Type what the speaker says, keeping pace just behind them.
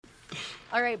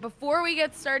All right, before we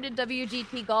get started,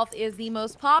 WGT Golf is the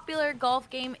most popular golf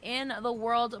game in the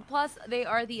world. Plus, they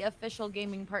are the official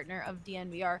gaming partner of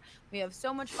DNVR. We have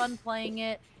so much fun playing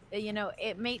it. You know,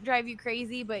 it may drive you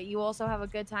crazy, but you also have a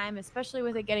good time, especially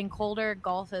with it getting colder.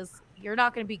 You're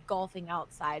not going to be golfing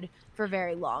outside for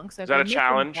very long. So is that a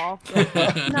challenge?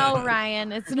 No,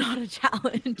 Ryan, it's not a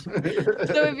challenge.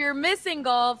 So if you're missing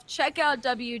golf, check out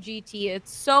WGT.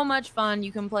 It's so much fun.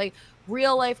 You can play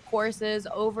real life courses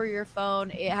over your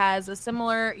phone. It has you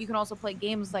can also play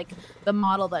games like the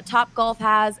model that Topgolf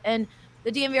has. And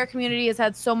the DNVR community has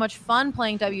had so much fun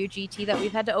playing WGT that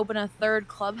we've had to open a third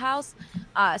clubhouse.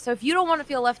 So if you don't want to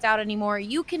feel left out anymore,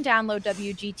 you can download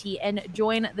WGT and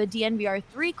join the DNVR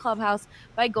 3 clubhouse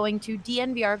by going to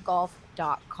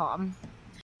dnvrgolf.com.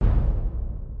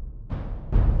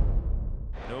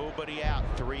 Nobody out.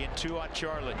 3-2 on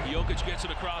Charlotte. Jokic gets it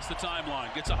across the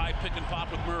timeline. Gets a high pick and pop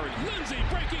with Murray. Lindsay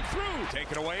breaking through.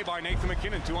 Taken away by Nathan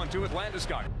McKinnon. 2-on-2 with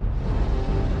Landeskog.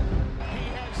 He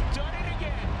has done it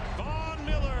again. Von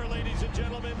Miller, ladies and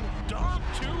gentlemen. Dom,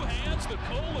 2 hands,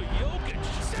 Nikola Jokic.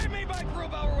 Save me by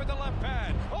Grubauer with the left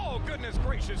pad. Oh, goodness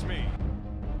gracious me.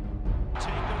 Take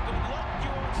a good look. You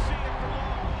won't see it for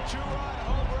long. 2-run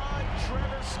home run.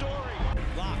 Trevor Story.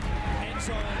 Lock. End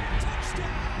zone.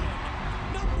 Touchdown.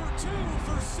 Number 2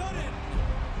 for Sutton.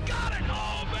 Got it!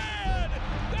 Oh, man!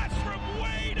 That's from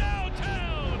way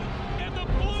downtown! And the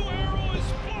blue arrow is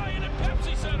flying at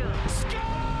Pepsi Center. Score!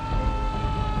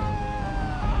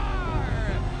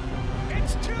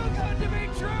 It's too good to be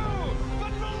true,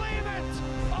 but believe it.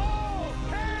 Oh,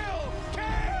 hail,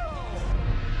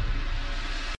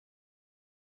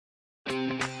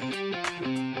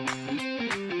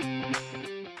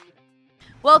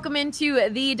 Welcome into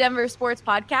the Denver Sports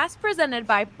Podcast presented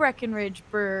by Breckenridge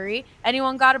Brewery.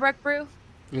 Anyone got a Breck Brew?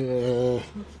 No,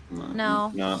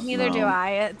 neither do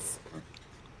I.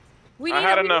 I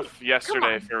had enough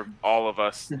yesterday for all of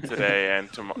us today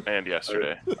and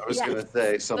yesterday. I was going to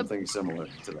say something similar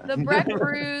to that. The Breck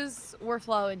Brews were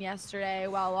flowing yesterday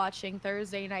while watching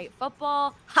Thursday Night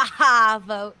Football. Ha ha,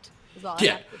 Vogt.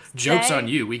 Yeah, joke's on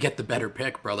you. We get the better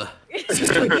pick, brother.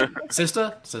 Sister,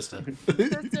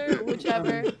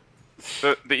 whichever.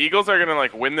 The Eagles are gonna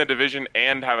win the division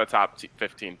and have a top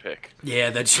 15 pick. Yeah,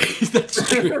 that's true.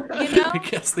 You know,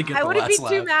 I wouldn't be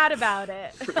too mad about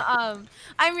it.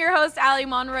 I'm your host, Allie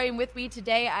Monroy, and with me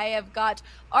today I have got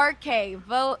RK,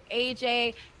 Vogt,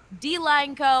 AJ,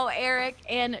 D-Line Co, Eric,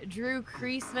 and Drew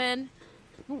Creasman.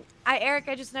 Eric,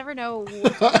 I just never know.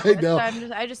 I know.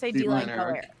 So I just say D-Line Co,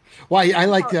 Eric. Well, I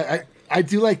like that. I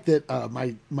do like that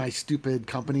my stupid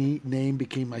company name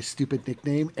became my stupid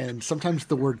nickname, and sometimes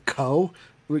the word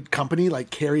company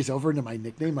carries over into my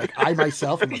nickname. I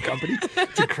myself am a company.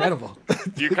 It's incredible.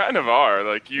 You kind of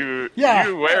are. You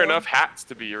wear enough hats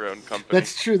to be your own company.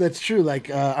 That's true.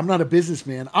 I'm not a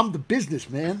businessman. I'm the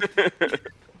businessman.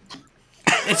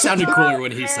 It sounded cooler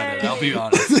when he said it, I'll be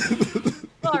honest.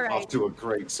 All right. Off to a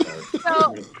great start.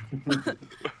 So,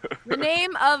 the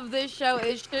name of this show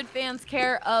is Should Fans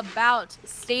Care About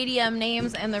Stadium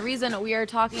Names? And the reason we are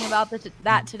talking about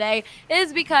that today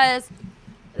is because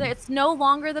it's no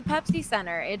longer the Pepsi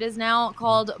Center. It is now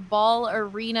called Ball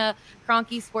Arena.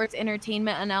 Kroenke Sports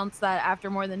Entertainment announced that after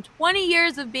more than 20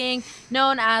 years of being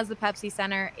known as the Pepsi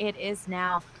Center, it is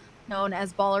now known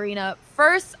as Ball Arena.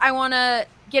 First, I want to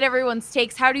get everyone's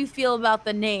takes. How do you feel about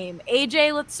the name?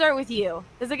 AJ, let's start with you.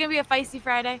 Is it going to be a feisty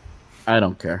Friday? I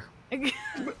don't care.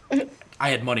 I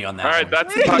had money on that. All right,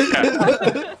 that's the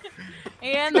podcast.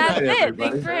 And that's it.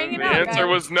 Thanks for hanging out, The answer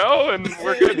was no, and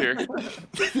we're good here.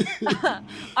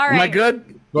 All right. Am I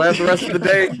good? Do I have the rest of the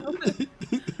day?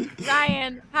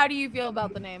 Ryan, how do you feel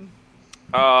about the name?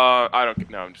 I don't.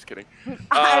 No, I'm just kidding.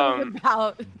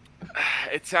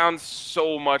 It sounds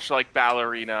so much like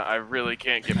ballerina. I really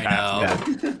can't get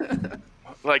past that.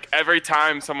 Every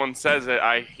time someone says it,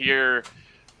 I hear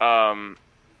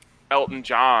Elton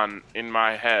John in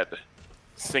my head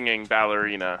singing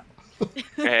ballerina.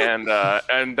 And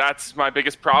that's my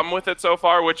biggest problem with it so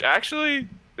far, which actually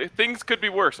things could be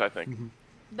worse, I think.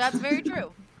 That's very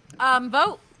true.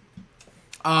 Vogt.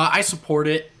 I support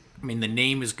it. I mean, the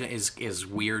name is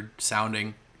weird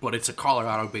sounding, but it's a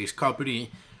Colorado-based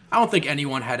company. I don't think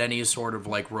anyone had any sort of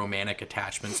romantic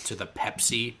attachments to the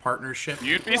Pepsi partnership.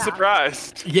 You'd be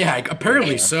surprised. Yeah,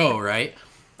 apparently so, right?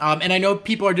 And I know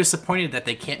people are disappointed that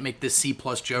they can't make this C+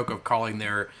 joke of calling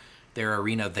their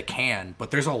arena the Can,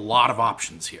 but there's a lot of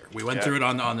options here. We went through it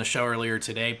on the show earlier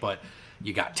today, but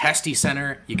you got Testy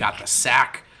Center, you got the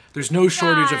SAC. There's no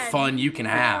shortage of fun you can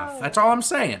have. That's all I'm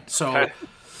saying. So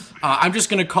I'm just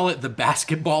going to call it the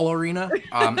basketball arena.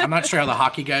 I'm not sure how the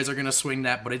hockey guys are going to swing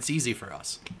that, but it's easy for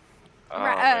us.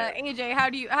 AJ,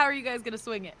 how are you guys gonna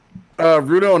swing it?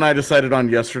 Rudo and I decided on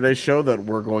yesterday's show that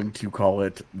we're going to call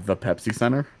it the Pepsi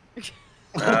Center.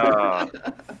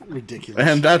 Ridiculous.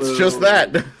 And that's just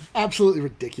that. Absolutely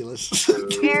ridiculous.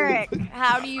 Eric,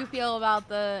 how do you feel about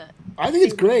the... I think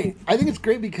it's great. I think it's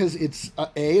great because it's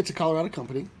it's a Colorado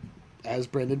company, as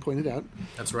Brendan pointed out.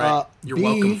 That's right. You're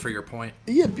welcome for your point.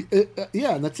 Yeah,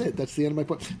 and that's it. That's the end of my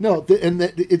point. No,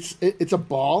 it's a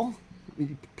ball.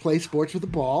 You play sports with a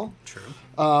ball. True.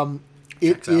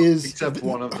 It is except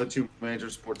one of the two major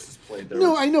sports is played there.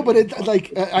 No, I know, but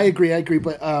I agree.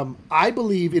 But I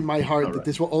believe in my heart that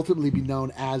this will ultimately be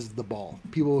known as the ball.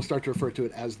 People will start to refer to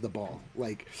it as the ball,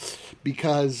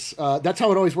 because that's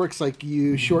how it always works. Like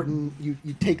you shorten,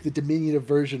 you take the diminutive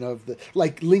version of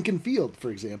like Lincoln Field, for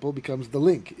example, becomes the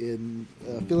Link in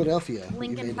Philadelphia.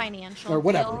 Lincoln Financial or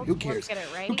whatever. Field. Who cares? We'll get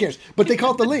it right. Who cares? But they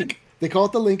call it the Link. They call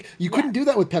it the Link. You couldn't do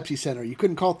that with Pepsi Center. You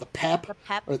couldn't call it the Pep,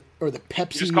 or the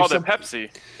Pepsi. You just called it Pepsi.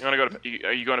 You want to go to?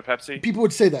 Are you going to Pepsi? People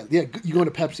would say that. Yeah, you go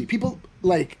to Pepsi. People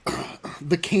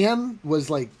the can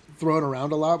was thrown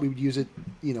around a lot. We would use it,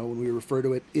 when we refer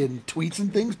to it in tweets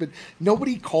and things, but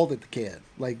nobody called it the can.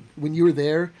 When you were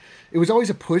there, it was always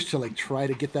a push to try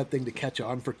to get that thing to catch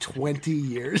on for 20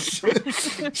 years.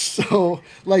 So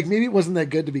maybe it wasn't that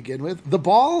good to begin with. The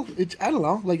ball, I don't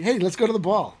know. Hey, let's go to the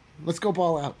ball. Let's go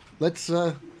ball out. Let's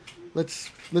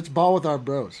ball with our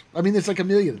bros. I mean, there's a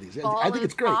million of these. I think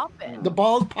it's great. Poppin'. The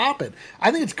ball's popping.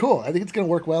 I think it's cool. I think it's going to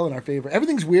work well in our favor.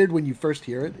 Everything's weird when you first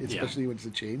hear it, especially when it's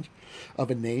a change of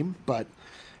a name. But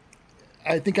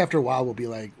I think after a while we'll be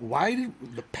like, why did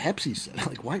the Pepsi say?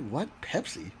 Why? What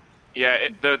Pepsi? Yeah,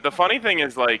 the funny thing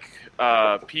is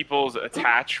people's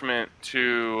attachment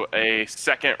to a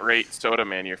second-rate soda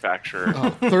manufacturer. Oh,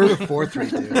 third or fourth rate,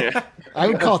 dude. Yeah. I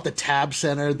would call it the Tab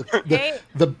Center,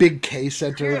 the Big K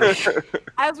Center.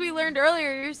 As we learned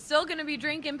earlier, you're still going to be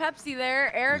drinking Pepsi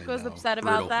there. Eric was upset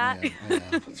about that. I know.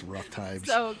 It's rough times.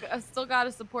 So I still got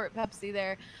to support Pepsi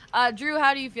there. Drew,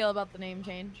 how do you feel about the name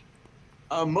change?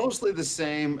 Mostly the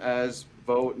same as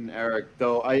Vogt and Eric,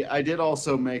 though I did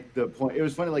also make the point. It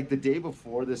was funny, the day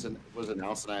before this was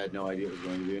announced, and I had no idea it was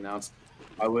going to be announced.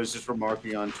 I was just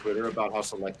remarking on Twitter about how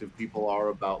selective people are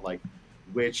about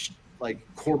which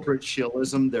corporate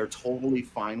shillism they're totally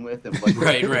fine with, and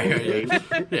right.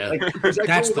 Yeah,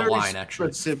 that's the line.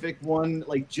 Actually, specific one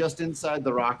just inside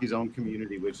the Rockies' own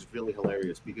community, which is really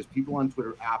hilarious because people on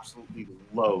Twitter absolutely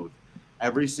loathe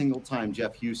every single time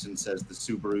Jeff Houston says the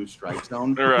Subaru strike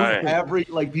zone.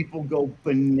 Right. People go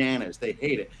bananas. They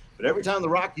hate it. But every time the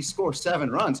Rockies score 7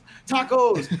 runs,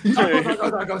 tacos.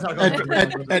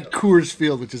 At Coors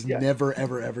Field, which has never,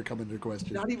 ever come into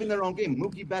question. Not even their own game.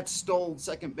 Mookie Betts stole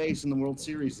second base in the World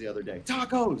Series the other day.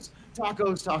 Tacos. All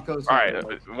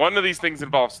right. One of these things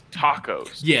involves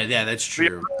tacos. Yeah, that's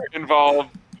true. The other involve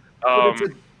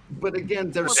but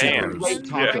again, they're separate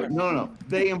tacos. Yeah. No.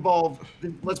 They involve,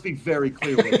 let's be very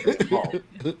clear what they involve.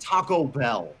 Taco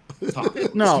Bell.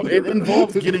 Tacos. No, it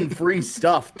involves getting free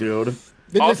stuff, dude.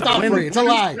 It's not free. It's a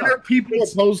lie. There are people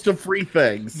opposed to free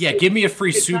things. Yeah, give me a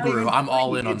free Subaru. I'm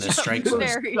all in on this strike zone.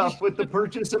 Stuff with the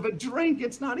purchase of a drink.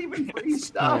 It's not even free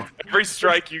stuff. Every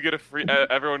strike, you get a free.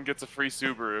 Everyone gets a free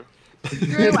Subaru.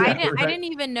 Drew, I didn't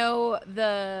even know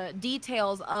the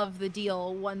details of the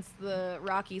deal once the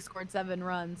Rockies scored 7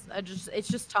 runs. It's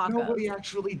just tacos. Nobody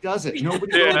actually does it.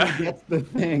 Nobody really gets the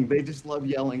thing. They just love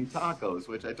yelling tacos,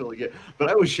 which I totally get. But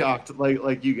I was shocked,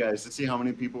 like you guys, to see how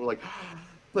many people were like,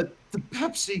 but the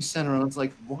Pepsi Center. And it's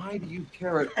why do you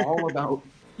care at all about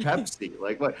Pepsi?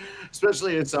 What?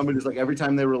 Especially as somebody's every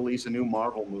time they release a new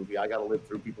Marvel movie, I got to live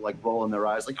through people rolling their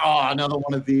eyes, oh, another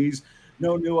one of these.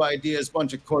 No new ideas,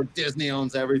 bunch of court. Disney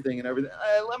owns everything and everything.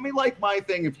 Let me like my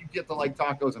thing if you get to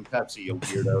tacos and Pepsi, you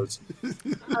weirdos.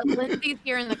 Lindsay's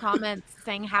here in the comments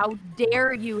saying, how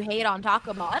dare you hate on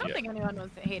Taco Bell? I don't think anyone was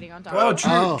hating on Taco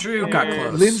Bell. Drew got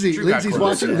close. Lindsay's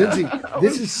watching. Lindsay,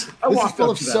 this is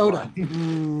full of soda.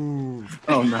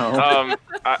 Oh, no.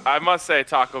 I must say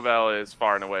Taco Bell is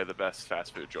far and away the best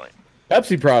fast food joint.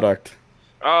 Pepsi product.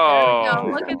 Oh.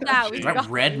 Look at that. Is that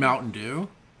Red Mountain Dew?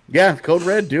 Yeah, Code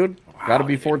Red, dude. Wow. Got to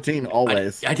be 14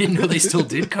 always. I didn't know they still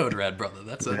did Code Red, brother.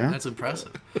 That's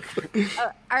impressive.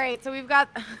 All right, so we've got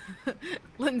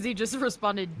Lindsay just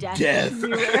responded death.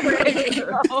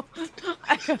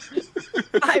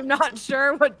 I'm not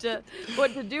sure what to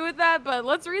do with that, but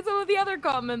let's read some of the other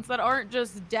comments that aren't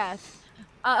just death.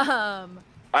 I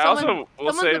also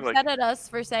will say someone's upset at us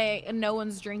for saying no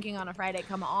one's drinking on a Friday.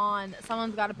 Come on,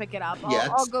 someone's got to pick it up.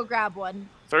 I'll go grab one.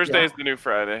 Thursday is the new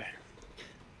Friday.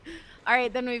 All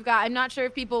right, then we've got, I'm not sure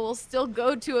if people will still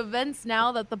go to events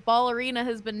now that the Ball Arena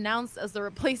has been announced as the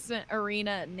replacement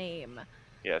arena name.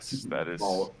 Yes, that is.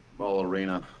 Ball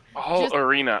Arena.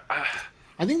 Arena.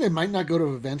 I think they might not go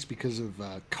to events because of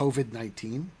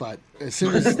COVID-19, but as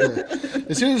soon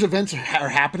as events are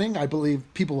happening, I believe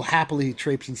people will happily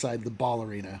traipse inside the Ball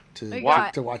Arena to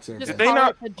watch their Just events. call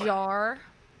it the jar.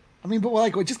 I mean, but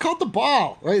like, just call it the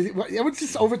Ball, right? Everyone's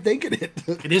just overthinking it.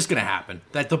 It is going to happen.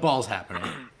 That the Ball's happening.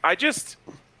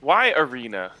 Why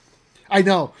arena? I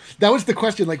know. That was the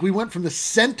question. Like, we went from the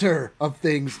center of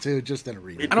things to just an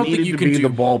arena. I don't think you can do the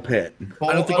ball pit.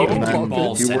 I don't think you can do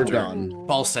ball You were center. done.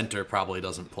 Ball center probably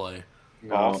doesn't play.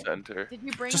 Ball center. Did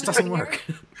you bring Just the doesn't beer? work.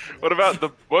 What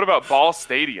about Ball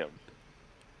Stadium?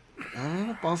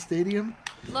 Ball Stadium.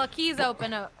 Look, he's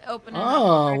opening.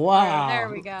 Oh, wow. There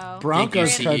we go.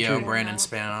 Broncos Thank you, CEO country. Brandon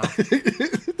Spano.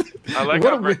 I like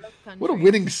what a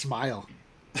winning smile.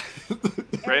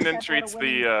 Brandon treats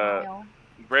the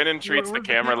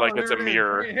camera like it's a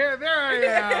mirror. Here, there I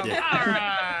am. All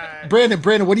right.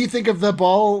 Brandon, what do you think of the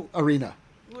Ball Arena?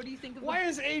 What do you think of Why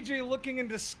is AJ looking in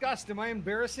disgust? Am I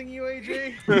embarrassing you,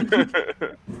 AJ?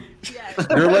 Yes.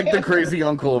 You're like the crazy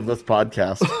uncle of this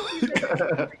podcast.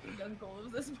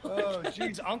 Oh,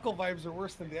 jeez, uncle vibes are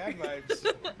worse than dad vibes.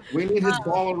 We need his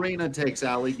Ball Arena takes,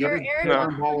 Allie. Give it Eric,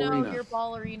 to Ball Arena. your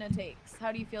Ball Arena takes.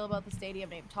 How do you feel about the stadium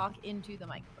name? Talk into the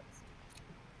microphones.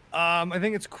 I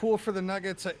think it's cool for the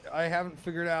Nuggets. I haven't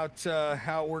figured out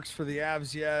how it works for the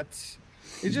Avs yet.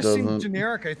 It just seems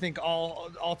generic, I think,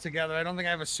 all together. I don't think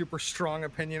I have a super strong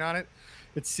opinion on it.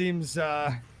 It seems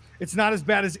it's not as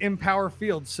bad as Empower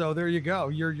Field. So there you go.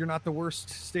 You're not the worst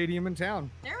stadium in town.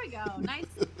 There we go. Nice.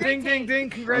 Ding, ding, ding.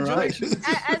 Congratulations.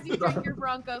 As you drink your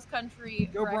Broncos country.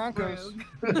 Go Broncos.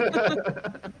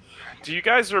 Do you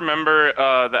guys remember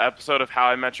the episode of How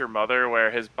I Met Your Mother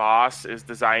where his boss is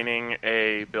designing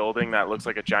a building that looks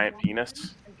like a giant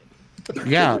penis?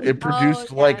 Yeah, it produced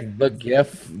the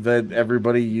GIF that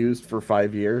everybody used for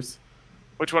 5 years.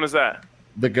 Which one is that?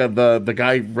 The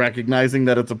guy recognizing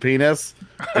that it's a penis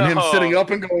and him sitting up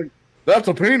and going, "That's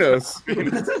a penis."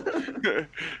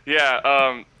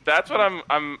 Yeah, that's what I'm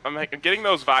getting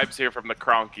those vibes here from the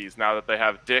Cronkies now that they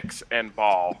have dicks and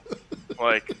ball.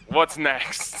 Like, what's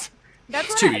next?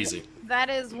 That's too easy. That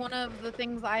is one of the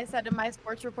things I said in my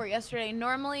sports report yesterday.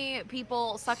 Normally,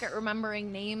 people suck at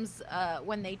remembering names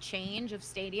when they change of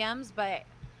stadiums, but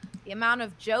the amount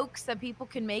of jokes that people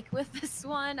can make with this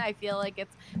one, I feel like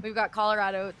we've got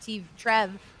Colorado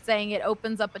Trev saying it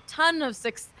opens up a ton of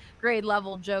 6th grade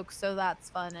level jokes, so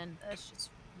that's fun, and it's just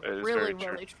really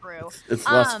true. It's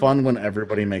less fun when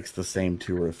everybody makes the same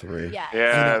 2 or 3. Yeah.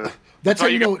 Yeah. That's how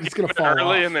you know it's going to fall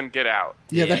early off. and then get out.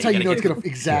 Yeah, that's how you know it's going to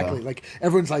exactly. Like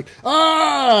everyone's like,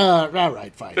 all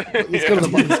right, fine. Let's go to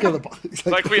the ball.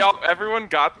 Like everyone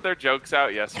got their jokes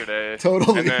out yesterday.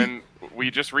 Totally. And then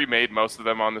we just remade most of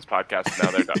them on this podcast. And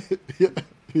now they're done.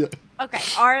 Yeah. Okay.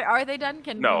 Are they done?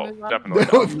 Can we move on? Definitely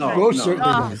not. Most certainly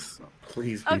Oh. not.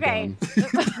 Please be Okay.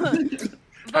 done.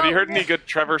 Have you heard any good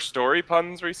Trevor Story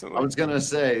puns recently? I was going to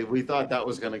say, we thought that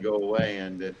was going to go away,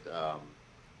 and it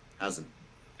hasn't.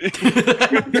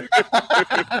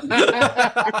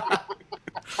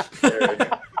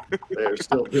 They're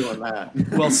still doing that.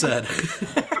 Well said.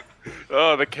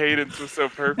 Oh, the cadence was so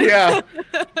perfect. Yeah,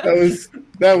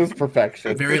 that was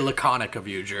perfection. Very laconic of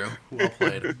you, Drew. Well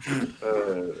played.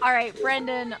 All right,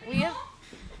 Brendan, we have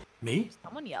Me?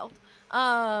 someone yelled.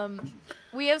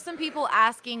 We have some people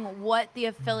asking what the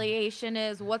affiliation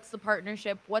is, what's the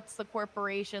partnership, what's the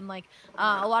corporation. Like,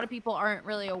 a lot of people aren't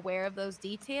really aware of those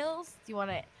details. Do you want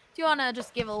to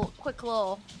just give a quick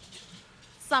little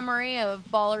summary of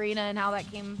Ball Arena and how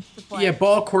that came to play? Yeah,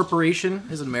 Ball Corporation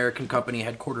is an American company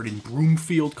headquartered in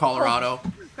Broomfield, Colorado.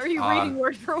 Are you reading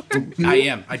word for word? I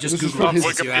am. I just Googled it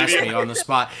since you asked me on the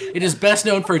spot. It is best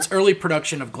known for its early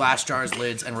production of glass jars,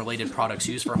 lids, and related products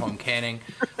used for home canning.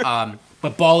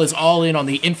 But Ball is all in on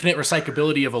the infinite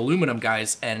recyclability of aluminum,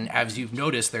 guys. And as you've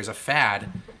noticed, there's a fad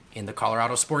in the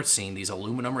Colorado sports scene. These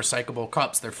aluminum recyclable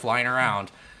cups, they're flying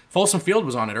around. Folsom Field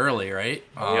was on it early, right?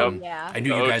 Yeah. I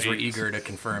knew you guys were eager to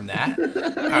confirm that.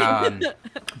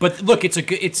 But look,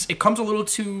 it comes a little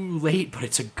too late, but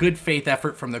it's a good faith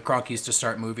effort from the Cronkies to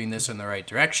start moving this in the right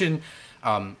direction.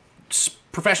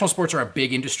 Professional sports are a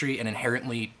big industry and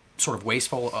inherently sort of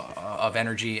wasteful of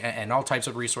energy and all types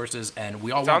of resources, and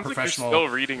we all want professional still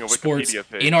reading a sports Wikipedia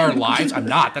page. in our lives. I'm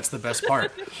not. That's the best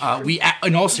part.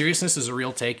 In all seriousness, is a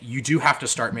real take. You do have to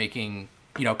start making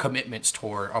commitments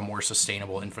toward a more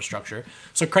sustainable infrastructure.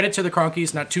 So credit to the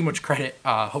Cronkies. Not too much credit.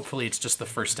 Hopefully, it's just the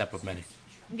first step of many.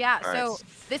 Yeah. Nice. So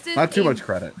this is Not too much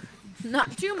credit.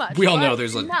 Not too much. We all but know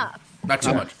there's enough. not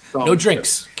too much. No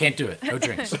drinks. Can't do it. No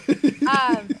drinks.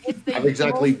 It's the I have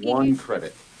exactly most one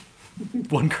credit.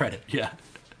 One credit. Yeah.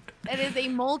 It is a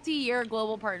multi-year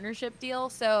global partnership deal,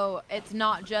 so it's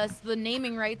not just the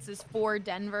naming rights is for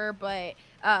Denver, but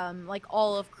like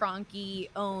all of Kroenke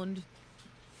owned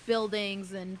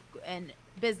buildings and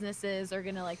businesses are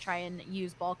gonna like try and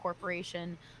use Ball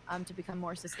Corporation to become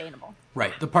more sustainable.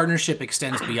 Right. The partnership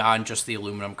extends beyond just the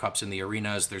aluminum cups in the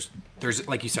arenas. There's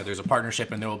like you said, there's a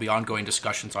partnership, and there will be ongoing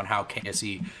discussions on how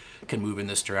KSE can move in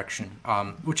this direction,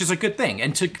 which is a good thing.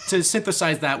 And to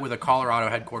synthesize that with a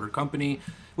Colorado headquartered company,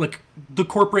 look, the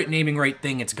corporate naming right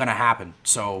thing, it's gonna happen.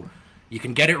 So you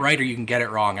can get it right or you can get it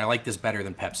wrong. I like this better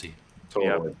than Pepsi.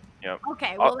 Totally. Yep.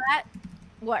 Okay, well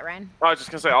what, Ryan? I was just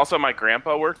gonna say. Also, my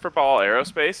grandpa worked for Ball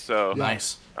Aerospace, so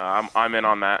Nice. I'm in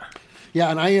on that.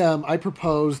 Yeah, and I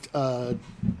proposed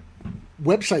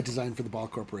website design for the Ball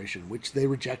Corporation, which they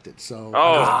rejected. So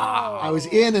I was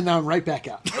in, and now I'm right back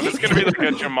out. Is this gonna be like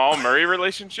a Jamal Murray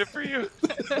relationship for you?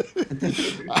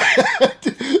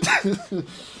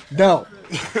 No.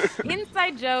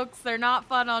 Inside jokes, they're not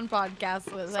fun on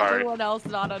podcasts with everyone else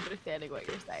not understanding what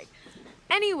you're saying.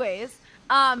 Anyways,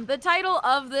 the title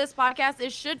of this podcast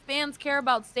is Should Fans Care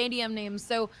About Stadium Names?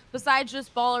 So besides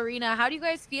just Ball Arena, how do you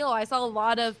guys feel? I saw a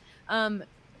lot of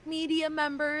media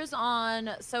members on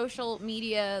social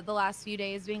media the last few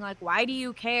days being like, why do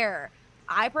you care?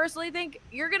 I personally think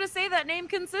you're going to say that name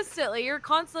consistently. You're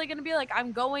constantly going to be like,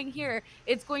 I'm going here.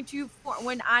 It's going to,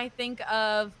 when I think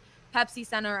of Pepsi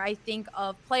Center, I think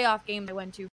of playoff games I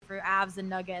went to for Avs and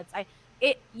Nuggets.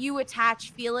 You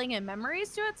attach feeling and memories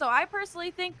to it. So I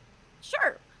personally think,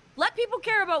 sure, let people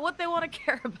care about what they want to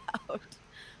care about.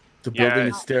 The building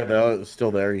is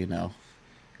still there, you know.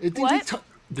 What?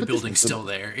 The building's still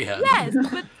there, yeah. Yes,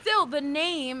 but still, the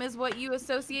name is what you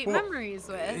associate memories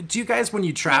with. Do you guys, when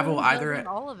you travel,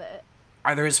 all of it,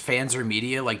 either as fans or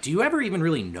media, like, do you ever even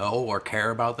really know or care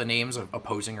about the names of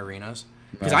opposing arenas?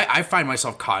 Because I find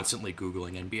myself constantly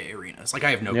Googling NBA arenas. Like,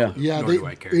 I have no clue. Yeah, nor do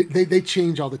I care. They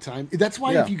change all the time. That's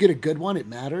why if you get a good one, it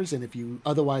matters. And if you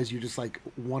otherwise, you're just like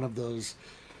one of those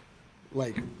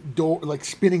like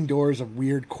spinning doors of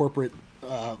weird corporate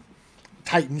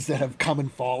titans that have come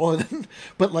and fallen.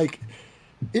 But like,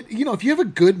 if you have a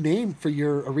good name for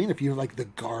your arena, if you have like the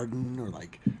Garden or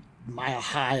like Mile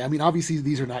High, I mean, obviously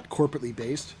these are not corporately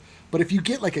based. But if you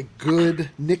get like a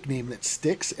good nickname that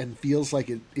sticks and feels like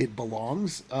it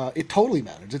belongs, it totally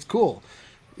matters. It's cool.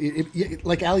 It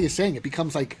like Allie is saying, it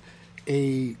becomes like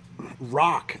a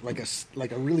rock, like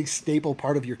a really staple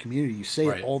part of your community. You say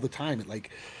it all the time. It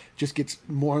like just gets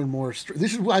more and more.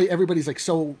 This is why everybody's like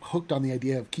so hooked on the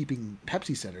idea of keeping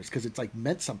Pepsi Centers, because it's like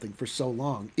meant something for so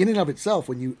long. In and of itself,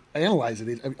 when you analyze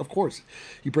it, of course,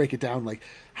 you break it down like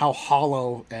how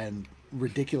hollow and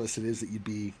ridiculous it is that you'd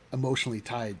be emotionally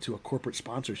tied to a corporate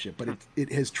sponsorship, but it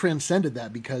has transcended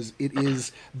that because it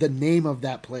is the name of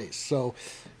that place. So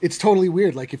it's totally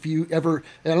weird. Like if you ever,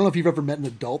 I don't know if you've ever met an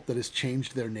adult that has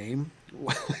changed their name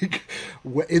like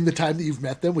in the time that you've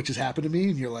met them, which has happened to me,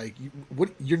 and you're like, what,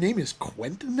 your name is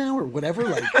Quentin now or whatever,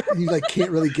 like you like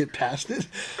can't really get past it,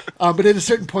 but at a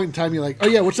certain point in time you're like, oh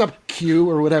yeah, what's up Q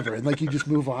or whatever, and like you just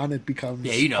move on. It becomes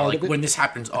like when this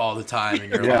happens all the time in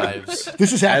your lives.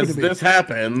 This has happened to me.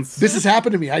 This has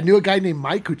happened to me. I knew a guy named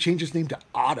Mike who changed his name to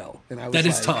Otto, and I was that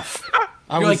is like, tough.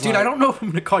 You're like, dude, I don't know if I'm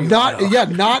going to call you Otto. Yeah,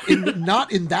 not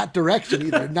in that direction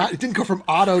either. It didn't go from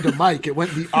Otto to Mike. It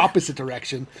went the opposite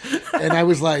direction. And I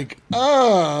was like,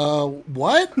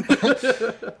 what?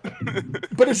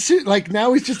 But it's like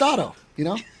now he's just Otto, you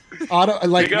know? Otto,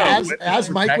 like as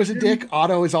Mike was a dick,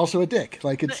 Otto is also a dick.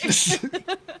 Like it's just...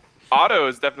 Otto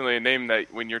is definitely a name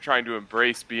that when you're trying to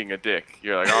embrace being a dick,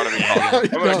 you're like, I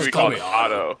want to be called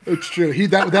Otto. It's true.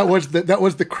 That was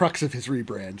the crux of his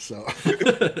rebrand. So.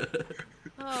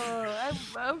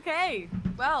 Okay.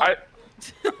 Well,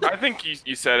 I think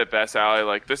you said it best, Allie.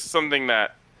 Like this is something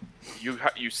that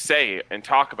you say and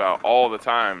talk about all the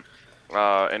time,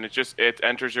 and it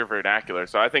enters your vernacular.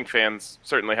 So I think fans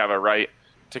certainly have a right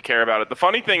to care about it. The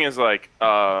funny thing is, like,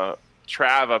 Trav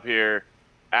up here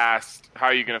asked, how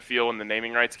are you going to feel when the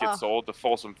naming rights get sold to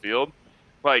Folsom Field?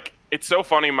 Like, it's so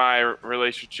funny, my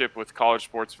relationship with college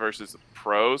sports versus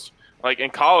pros. Like, in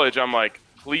college, I'm like,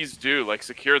 please do, like,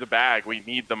 secure the bag. We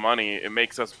need the money. It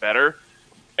makes us better.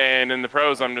 And in the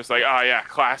pros, I'm just like, oh, yeah,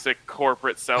 classic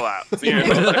corporate sellouts. You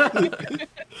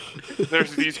know?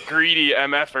 There's these greedy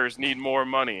MFers need more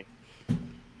money.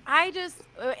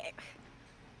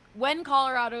 When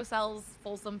Colorado sells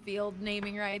Folsom Field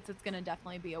naming rights, it's going to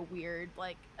definitely be a weird,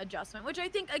 like, adjustment, which I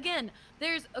think, again,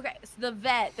 there's the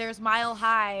Vet, there's Mile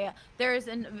High, there's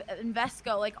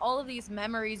Invesco, like, all of these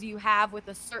memories you have with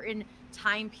a certain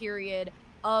time period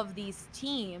of these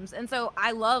teams. And so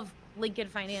I love Lincoln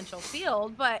Financial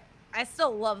Field, but I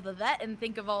still love the Vet and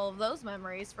think of all of those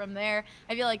memories from there.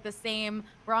 I feel like the same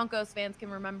Broncos fans can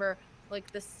remember like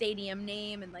the stadium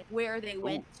name and like where they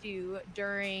went to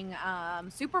during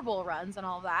Super Bowl runs and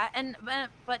all of that. And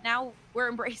but now we're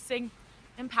embracing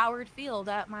Empowered Field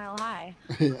at Mile High.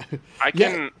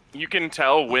 You can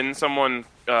tell when someone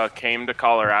came to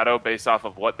Colorado based off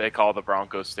of what they call the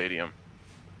Broncos Stadium.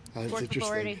 That's Sports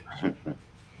interesting. Authority.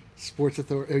 Sports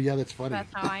Authority. Oh, yeah, that's funny.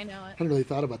 That's how I know it. I hadn't really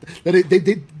thought about that. But they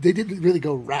did really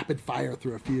go rapid fire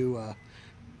through a few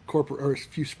corporate or a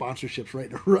few sponsorships right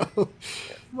in a row,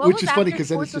 which is funny because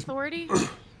then it's just Authority.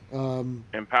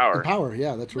 Empower.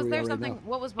 Yeah, that's where Was we there are something? right now.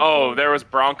 What was? Before? Oh, there was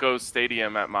Broncos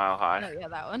Stadium at Mile High. Oh, yeah,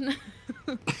 that one.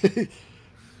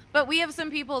 But we have some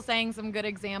people saying some good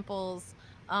examples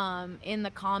in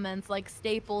the comments, like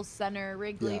Staples Center,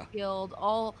 Wrigley Field,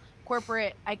 all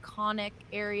corporate iconic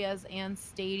areas and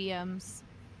stadiums.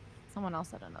 Someone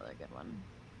else had another good one.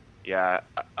 Yeah.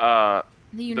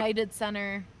 The United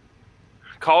Center.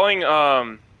 Calling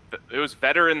it was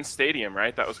Veterans Stadium,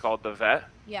 right? That was called the Vet.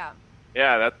 Yeah.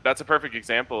 Yeah, that's a perfect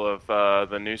example of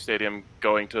the new stadium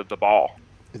going to the ball.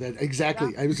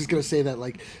 Exactly. Yeah. I was just gonna say that,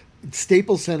 like,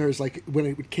 Staples Center is like, when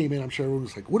it came in, I'm sure everyone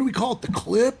was like, "What do we call it? The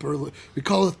Clip, or we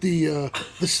call it the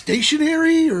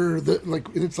stationary, or the like?"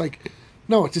 And it's like,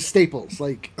 no, it's just Staples.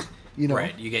 Like, you know,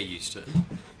 right? You get used to it.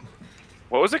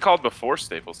 What was it called before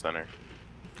Staples Center?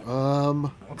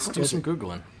 Let's do some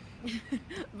Googling.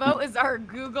 Vogt is our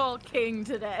Google king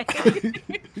today.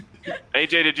 AJ,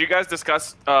 did you guys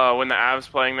discuss when the Avs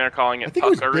playing there, calling it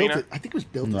Puck Arena? I think it was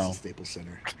built as a Staples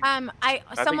Center.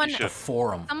 Someone the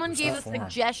Forum. Someone gave a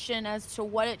suggestion as to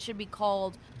what it should be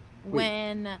called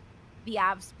when the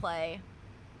Avs play.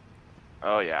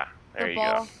 Oh yeah, there you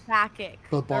go.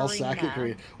 The Ball Sakic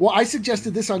Arena. Well, I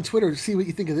suggested this on Twitter. See what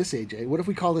you think of this, AJ. What if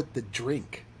we called it the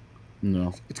Drink?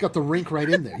 No, it's got the rink right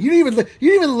in there. You didn't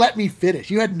even let me finish.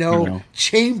 You had no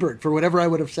chambered for whatever I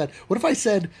would have said. What if I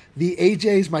said the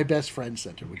AJ's my best friend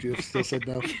center? Would you have still said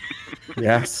no?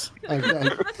 Yes.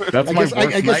 That's my worst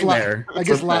nightmare. I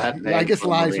guess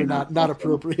lies are not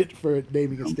appropriate for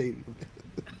naming a stadium.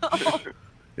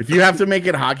 If you have to make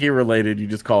it hockey related, you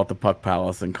just call it the Puck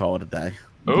Palace and call it a day.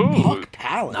 Ooh, Puck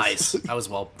Palace. Nice. That was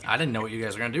I didn't know what you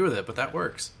guys were gonna do with it, but that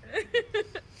works.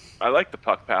 I like the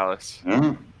Puck Palace.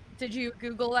 Mm-hmm. Did you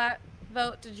Google that,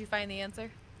 Vogt? Did you find the answer?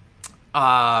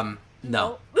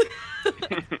 No.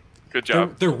 Good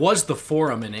job. There was the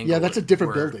Forum in England. Yeah, that's a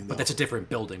different building. But that's a different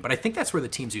building. But I think that's where the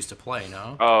teams used to play,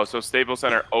 no? Oh, so Staples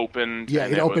Center opened. Yeah,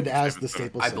 it opened as the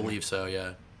Staples Center. I believe so,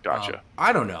 yeah. Gotcha.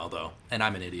 I don't know, though, and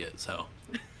I'm an idiot, so.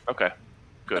 Okay,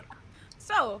 good.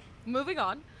 So, moving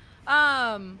on.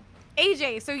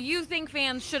 AJ, so you think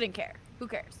fans shouldn't care? Who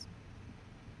cares?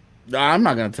 I'm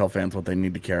not going to tell fans what they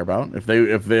need to care about. If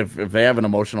they have an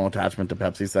emotional attachment to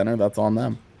Pepsi Center, that's on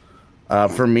them.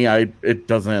 For me, it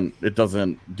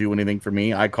doesn't do anything for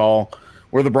me. I call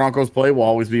where the Broncos play will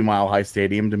always be Mile High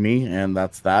Stadium to me, and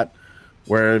that's that.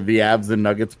 Where the Avs and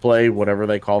Nuggets play, whatever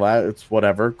they call that, it's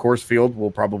whatever. Coors Field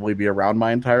will probably be around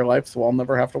my entire life, so I'll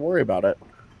never have to worry about it.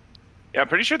 Yeah, I'm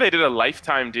pretty sure they did a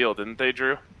lifetime deal, didn't they,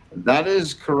 Drew? That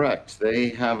is correct. They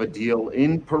have a deal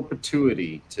in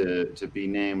perpetuity to be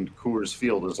named Coors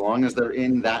Field as long as they're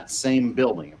in that same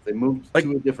building. If they moved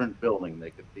to a different building, they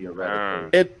could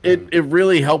theoretically. It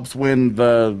really helps when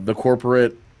the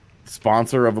corporate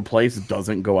sponsor of a place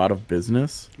doesn't go out of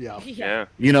business. Yeah.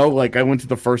 You know, like I went to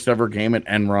the first ever game at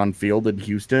Enron Field in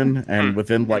Houston, and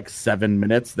within like 7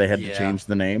 minutes they had to change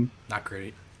the name. Not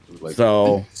great.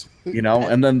 So, you know,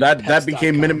 and then that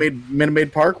became Minute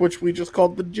Maid Park, which we just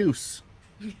called the Juice.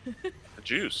 The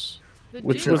Juice.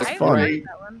 Which was fun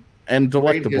and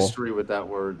delectable. Great history with that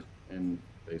word in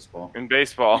baseball.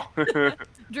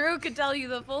 Drew could tell you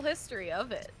the full history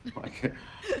of it. I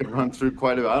could run through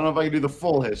quite a bit. I don't know if I can do the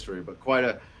full history, but quite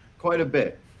a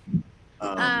bit.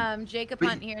 Jacob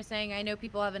Hunt here saying, I know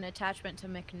people have an attachment to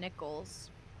McNichols.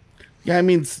 Yeah, I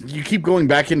mean, you keep going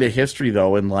back into history,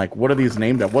 though, and, like, what are these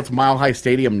named after? What's Mile High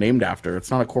Stadium named after? It's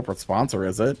not a corporate sponsor,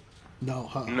 is it? No,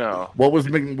 huh? No. What was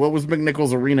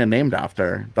McNichols Arena named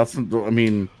after?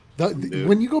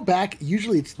 When you go back,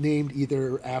 usually it's named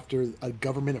either after a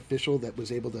government official that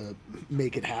was able to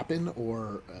make it happen,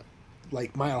 or,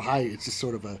 like, Mile High, it's just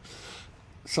sort of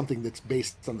something that's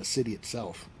based on the city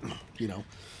itself, you know?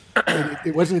 And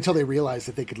it wasn't until they realized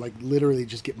that they could, like, literally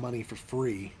just get money for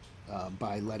free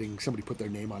by letting somebody put their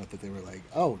name on it, that they were like,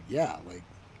 oh yeah, like,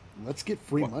 let's get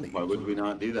free money. Why would we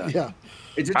not do that? Yeah.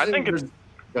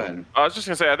 Go ahead. I was just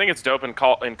gonna say, I think it's dope in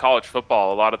college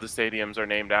football. A lot of the stadiums are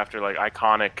named after like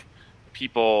iconic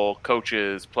people,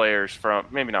 coaches, players from,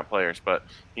 maybe not players, but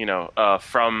you know,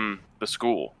 from the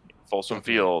school. Folsom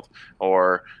Field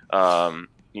or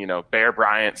Bear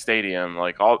Bryant Stadium.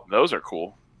 Like all those are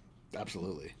cool.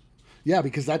 Absolutely. Yeah,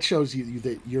 because that shows you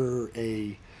that you're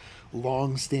a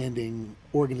long-standing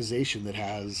organization that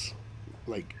has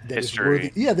that history.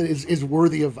 is worthy. That is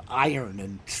worthy of iron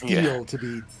and steel to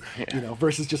be,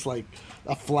 versus just like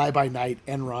a fly-by-night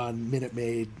Enron, Minute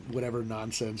Maid, whatever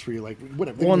nonsense where you're like,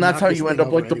 whatever. Well, and that's how you end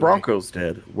up like the Broncos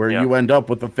did, where you end up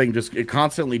with the thing it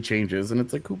constantly changes, and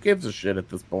it's like, who gives a shit at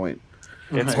this point?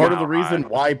 It's part of the reason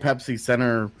why Pepsi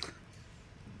Center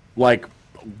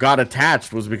got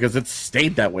attached was because it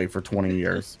stayed that way for 20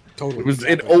 years. Totally.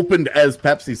 It opened as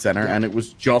Pepsi Center, and it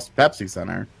was just Pepsi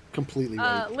Center. Completely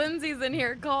right. Lindsay's in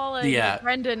here calling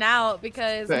Brendan out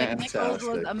because Nichols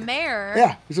was a mayor.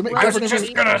 Yeah, he's a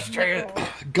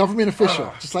government official,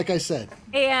 Oh. just like I said.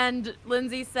 And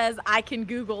Lindsay says, I can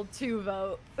Google to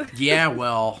vote. Yeah,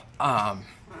 well,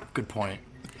 good point.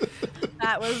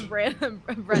 That was Brendan.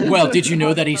 Well, did you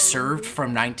know that he served from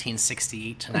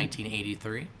 1968 to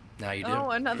 1983? Now you do. Oh,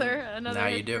 another now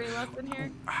you do. Lesson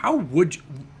here.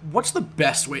 What's the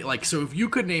best way? So if you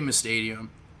could name a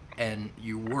stadium and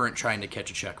you weren't trying to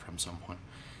catch a check from someone,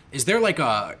 is there like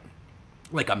a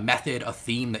method, a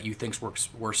theme that you think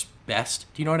works best?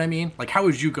 Do you know what I mean? Like, how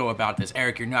would you go about this?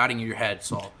 Eric, you're nodding your head,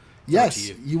 so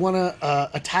yes, you want to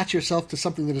attach yourself to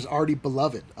something that is already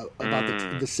beloved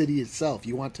about the city itself.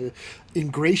 You want to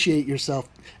ingratiate yourself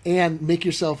and make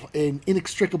yourself an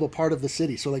inextricable part of the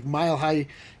city. So like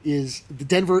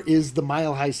Denver is the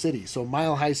Mile High City. So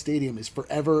Mile High Stadium is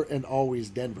forever and always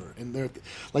Denver. And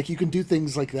you can do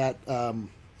things like that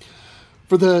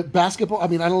for the basketball. I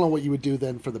mean, I don't know what you would do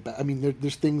then for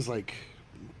there's things like,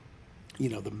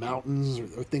 the mountains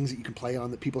or things that you can play on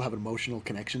that people have emotional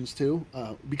connections to,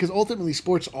 because ultimately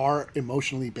sports are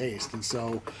emotionally based, and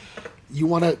so you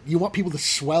want people to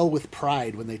swell with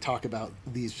pride when they talk about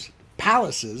these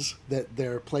palaces that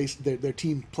their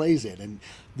team plays in, and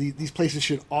these places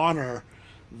should honor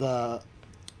the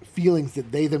feelings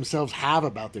that they themselves have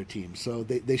about their team, so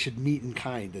they should meet in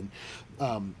kind.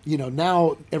 And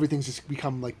now everything's just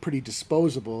become pretty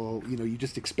disposable. You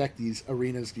just expect these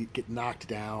arenas to get knocked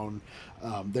down.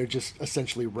 They're just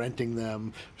essentially renting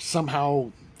them.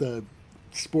 Somehow the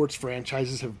sports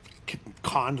franchises have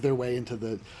conned their way into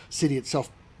the city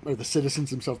itself, or the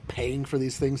citizens themselves paying for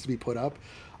these things to be put up.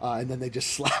 And then they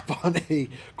just slap on a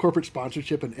corporate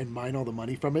sponsorship and mine all the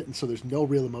money from it. And so there's no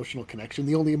real emotional connection.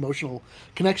 The only emotional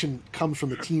connection comes from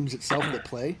the teams itself that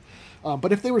play.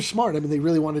 But if they were smart, they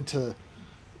really wanted to,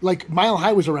 Mile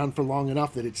High was around for long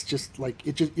enough that it's just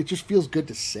it just feels good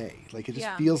to say. It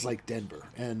just feels like Denver.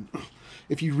 And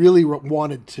if you really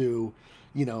wanted to,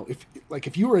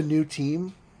 if you were a new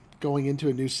team going into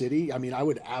a new city, I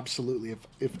would absolutely,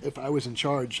 if I was in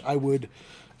charge, I would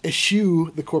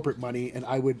eschew the corporate money, and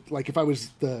I would, if I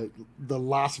was the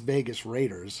Las Vegas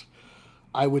Raiders,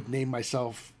 I would name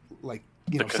myself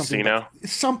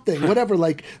something whatever,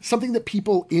 something that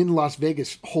people in Las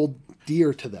Vegas hold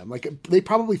dear to them. They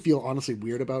probably feel honestly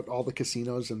weird about all the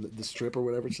casinos and the strip or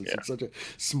whatever, since it's such a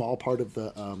small part of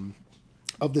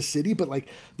the city, but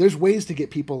there's ways to get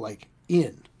people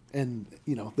in, and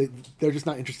they're just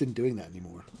not interested in doing that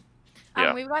anymore.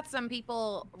 We've got some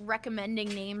people recommending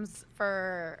names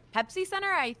for Pepsi Center,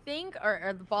 I think,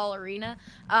 or the Ball Arena.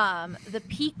 The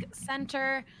Peak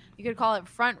Center, you could call it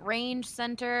Front Range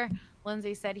Center.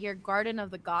 Lindsay said here, Garden of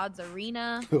the Gods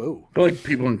Arena. Oh. I feel like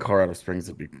people in Colorado Springs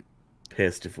would be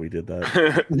pissed if we did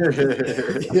that.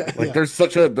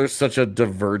 There's such a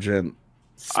divergent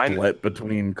split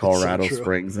between Colorado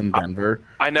Springs and Denver.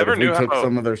 I never knew took how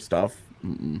some of their stuff.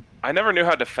 I never knew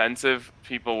how defensive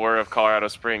people were of Colorado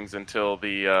Springs until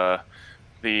the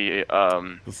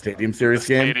Stadium Series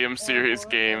game. Stadium Series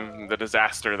game, the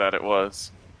disaster that it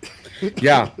was.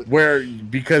 Yeah,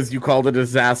 because you called it a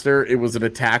disaster, it was an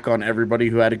attack on everybody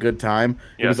who had a good time.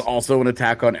 It was also an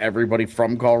attack on everybody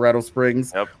from Colorado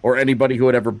Springs, or anybody who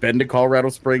had ever been to Colorado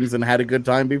Springs and had a good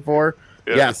time before.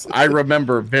 Yes, I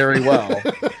remember very well.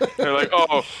 They're like,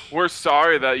 "Oh, we're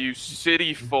sorry that you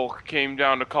city folk came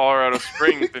down to Colorado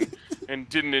Springs and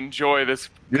didn't enjoy this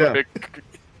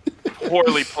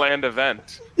poorly planned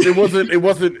event." It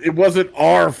wasn't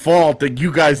our fault that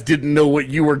you guys didn't know what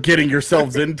you were getting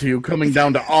yourselves into coming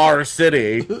down to our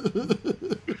city.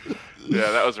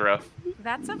 Yeah, that was rough.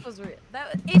 That stuff was real.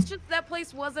 It's just that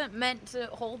place wasn't meant to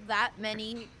hold that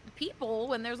many people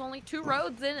when there's only two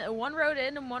roads in, one road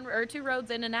in and two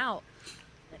roads in and out.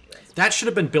 Anyways. That should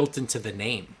have been built into the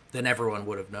name. Then everyone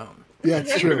would have known. Yeah,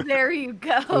 it's true. There you go.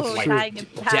 That's true. Tying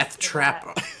it back Death to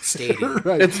Trap that. Stadium.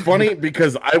 Right. It's funny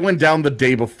because I went down the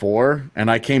day before and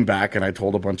I came back and I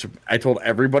told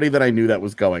everybody that I knew that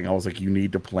was going. I was like, you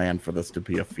need to plan for this to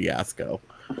be a fiasco.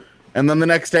 And then the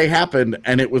next day happened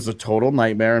and it was a total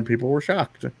nightmare and people were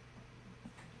shocked.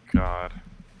 God.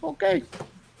 Okay.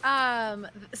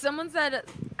 Someone said,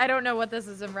 I don't know what this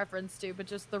is in reference to, but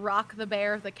just the Rock, the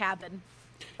Bear, the Cabin.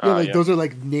 Yeah, like those are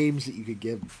like names that you could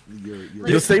give your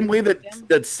the same way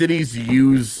that cities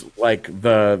use like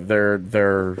their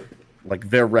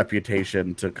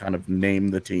reputation to kind of name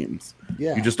the teams.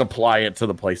 Yeah. You just apply it to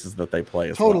the places that they play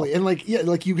as totally. well. And like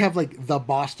like you have like the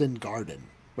Boston Garden,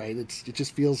 right? It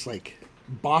just feels like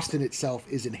Boston itself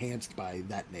is enhanced by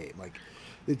that name. Like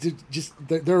it's just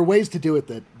there are ways to do it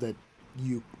that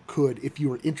you could, if you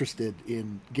were interested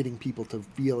in getting people to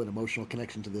feel an emotional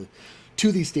connection to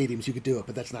these stadiums, you could do it,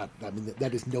 but that's not. I mean,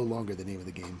 that is no longer the name of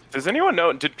the game. Does anyone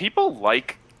know? Did people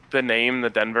like the name the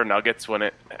Denver Nuggets when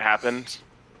it happened?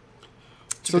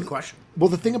 It's a good question. Well,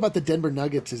 the thing about the Denver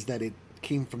Nuggets is that it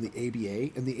came from the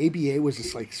ABA, and the ABA was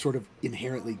just like sort of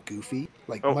inherently goofy,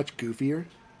 like much goofier.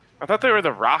 I thought they were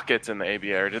the Rockets in the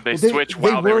ABA, or did they switch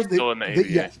while they were still in the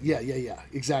ABA? Yeah,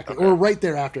 exactly. Okay. Or right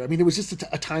thereafter. I mean, it was just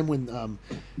a time when,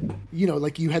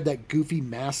 like you had that goofy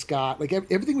mascot. Like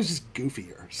everything was just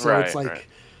goofier. So it's like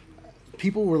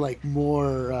people were like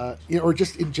more, or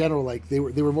just in general, like they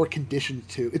were more conditioned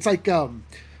to. It's like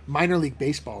minor league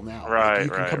baseball now. Right, like you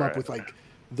can come up with like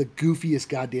the goofiest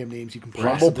goddamn names you can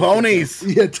possibly Rumble Ponies.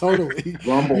 Yeah, totally.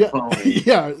 Rumble Ponies.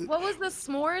 Yeah. What was the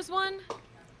s'mores one?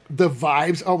 The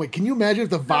Vibes. Oh my! Can you imagine if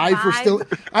the Vibes were still?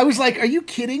 I was like, "Are you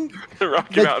kidding?" The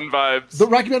Rocky Mountain Vibes. The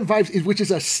Rocky Mountain Vibes, which is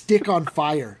a stick on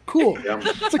fire. Cool.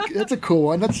 That's a cool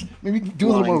one. That's maybe do a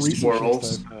little more research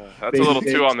next time. That's a little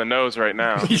too on the nose right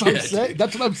now. That's what I'm saying.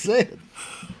 That's what I'm saying.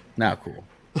 Now, cool.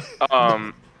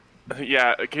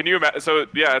 Yeah, can you imagine? So,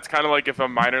 yeah, it's kind of like if a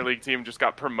minor league team just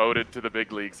got promoted to the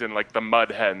big leagues and, like, the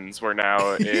Mud Hens were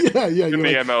now in the like,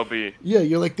 MLB. Yeah,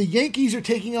 you're like, the Yankees are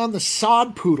taking on the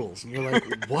Sod Poodles. And you're like,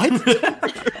 what?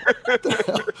 What the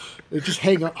hell? It just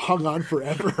hung on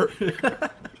forever.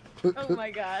 Oh, my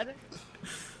God.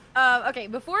 Okay,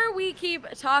 before we keep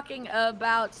talking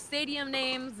about stadium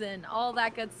names and all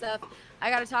that good stuff, I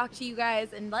got to talk to you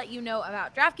guys and let you know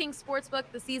about DraftKings Sportsbook.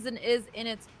 The season is in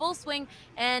its full swing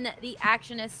and the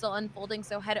action is still unfolding.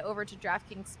 So head over to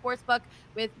DraftKings Sportsbook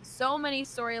with so many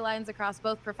storylines across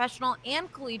both professional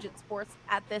and collegiate sports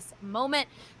at this moment.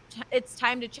 It's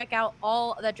time to check out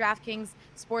all that DraftKings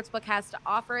Sportsbook has to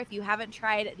offer. If you haven't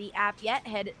tried the app yet,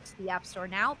 head to the App Store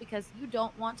now because you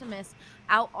don't want to miss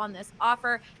out on this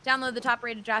offer. Download the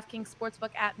top-rated DraftKings Sportsbook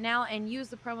app now and use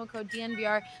the promo code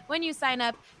DNVR when you sign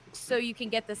up so you can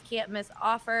get this can't-miss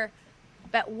offer.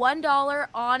 Bet $1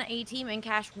 on a team and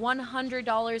cash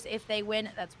 $100 if they win.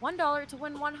 That's $1 to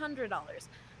win $100.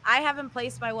 I haven't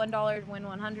placed my $1 to win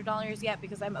 $100 yet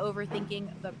because I'm overthinking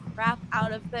the crap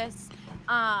out of this.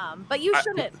 But you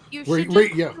shouldn't. You should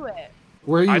just do it.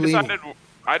 Where are you leaning?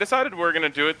 I decided we're going to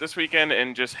do it this weekend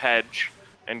and just hedge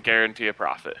and guarantee a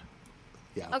profit.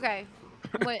 Yeah. Okay.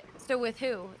 So with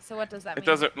who? So what does that mean? It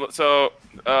doesn't. So,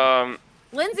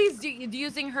 Lindsay's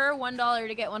using her $1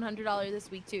 to get $100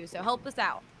 this week too. So help us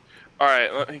out. All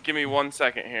right. Give me 1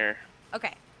 second here.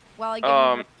 Okay. While I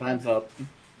give Time's up.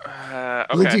 Okay.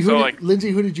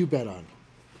 Lindsay, who did you bet on?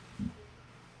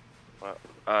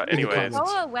 Anyways. Go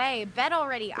away. Bet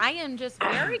already. I am just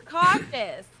very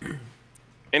cautious.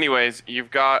 Anyways,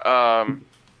 you've got I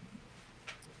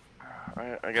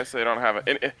guess they don't have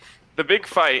it. The big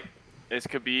fight is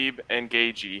Khabib and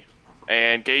Gaethje,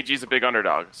 and Gaethje's a big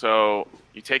underdog. So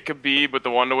you take Khabib with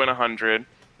the 1 to win 100,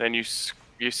 then you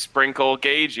sprinkle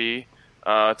Gaethje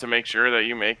to make sure that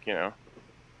you make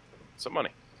some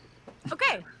money.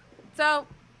 Okay, so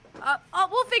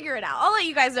we'll figure it out. I'll let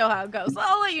you guys know how it goes.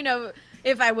 I'll let you know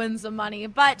if I win some money.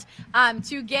 But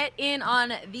to get in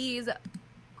on these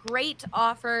great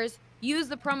offers, use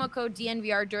the promo code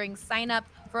DNVR during sign up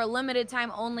for a limited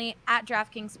time only at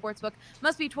DraftKings Sportsbook.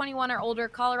 Must be 21 or older.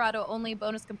 Colorado only.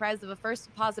 Bonus comprised of a first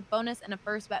deposit bonus and a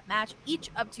first bet match, each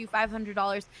up to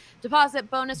 $500. Deposit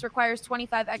bonus requires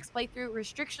 25x playthrough.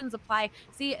 Restrictions apply.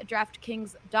 See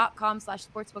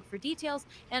DraftKings.com/sportsbook for details.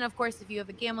 And of course, if you have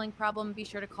a gambling problem, be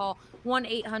sure to call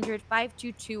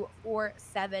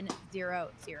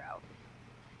 1-800-522-4700.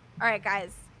 All right,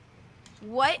 guys.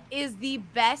 What is the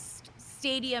best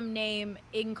stadium name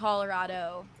in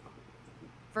Colorado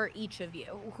for each of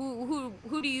you? Who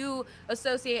do you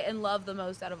associate and love the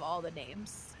most out of all the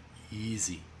names?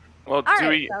 Easy. Well, go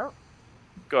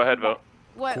ahead, Vogt.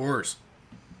 What? Coors.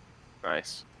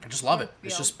 Nice. I just love it.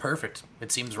 It's just perfect.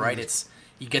 It seems right. It's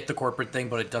You get the corporate thing,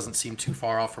 but it doesn't seem too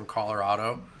far off from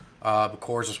Colorado.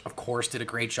 Coors, of course, did a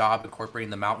great job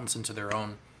incorporating the mountains into their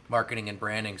own marketing and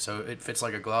branding, so it fits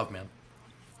like a glove, man.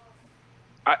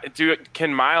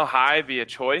 Can Mile High be a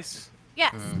choice?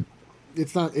 Yes.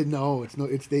 It's not.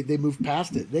 They moved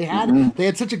past it. They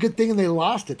had such a good thing and they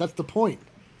lost it. That's the point.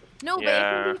 No, but it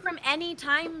can be from any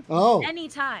time. Oh. Any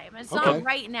time. It's Okay. not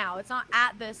right now. It's not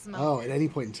at this moment. Oh, at any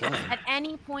point in time. At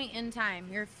any point in time,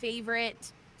 your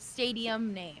favorite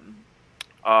stadium name.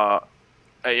 Yeah,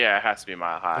 it has to be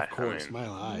Mile High. Of course,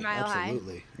 Mile High. Mile High.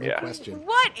 Absolutely. No question.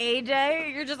 What,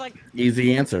 AJ? You're just like...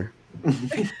 Easy answer.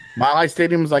 Mile High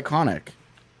Stadium is iconic.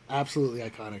 Absolutely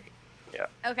iconic. Yeah.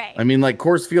 Okay. I mean, like,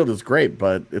 Coors Field is great,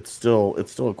 but it's still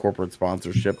a corporate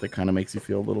sponsorship that kind of makes you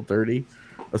feel a little dirty,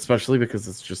 especially because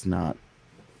it's just not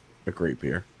a great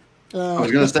beer. I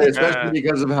was going to say, especially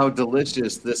because of how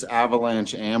delicious this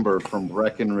Avalanche Amber from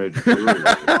Breckenridge Brewery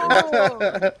is.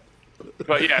 Oh.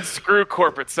 But yeah, screw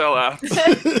corporate sellouts.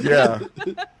 Yeah.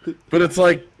 But it's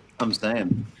like, I'm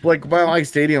saying, like Mile High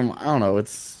Stadium, I don't know,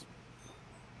 it's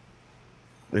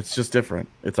just different.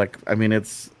 It's like, I mean,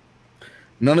 it's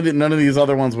none of these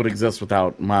other ones would exist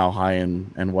without Mile High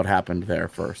and what happened there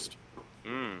first.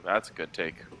 That's a good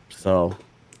take. So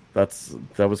that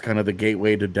was kind of the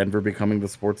gateway to Denver becoming the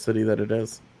sports city that it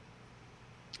is.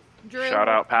 Drew, Shout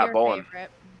out Pat your Bolin.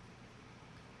 favorite?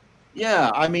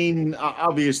 yeah, I mean,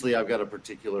 obviously I've got a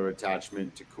particular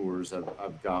attachment to Coors.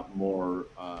 I've got more,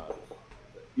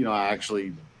 I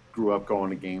actually grew up going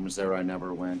to games there. I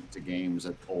never went to games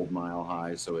at Old Mile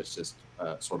High, so it's just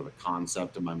sort of a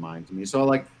concept in my mind to me. So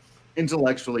like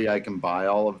intellectually I can buy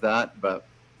all of that, but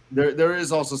there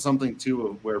is also something too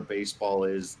of where baseball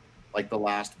is like the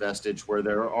last vestige, where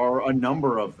there are a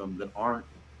number of them that aren't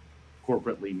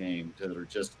corporately named, that are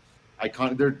just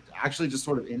iconic. They're actually just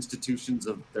sort of institutions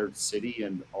of their city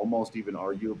and almost even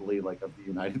arguably like of the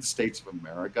United States of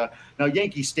America. Now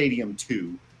Yankee Stadium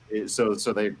too, so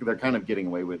they're kind of getting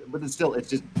away with it, but it's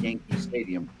just Yankee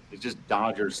Stadium. It's just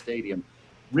Dodger Stadium.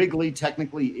 Wrigley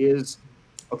technically is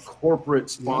a corporate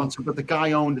sponsor, but the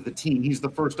guy owned the team. He's the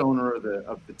first owner of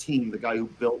the team, the guy who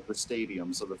built the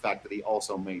stadium. So the fact that he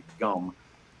also made gum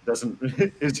isn't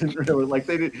really like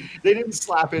they didn't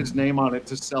slap his name on it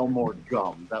to sell more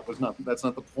gum. That's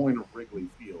not the point of Wrigley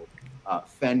Field.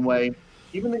 Fenway,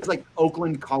 even things like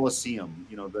Oakland Coliseum,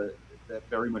 that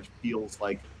very much feels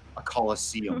like a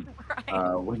coliseum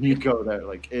Right. when you go there.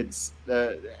 Like it's,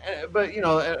 but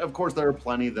of course there are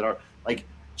plenty that are like.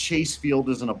 Chase Field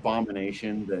is an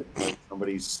abomination that like,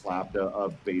 somebody slapped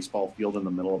a baseball field in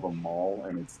the middle of a mall,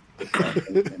 and it's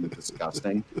and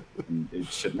disgusting, and it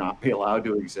should not be allowed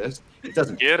to exist. It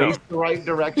doesn't face the right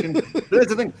direction. That's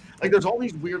the thing. Like, there's all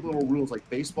these weird little rules. Like,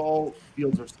 baseball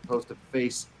fields are supposed to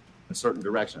face a certain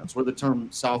direction. That's where the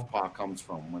term southpaw comes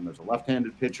from. When there's a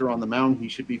left-handed pitcher on the mound, he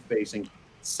should be facing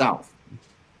south.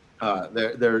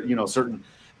 There certain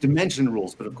dimension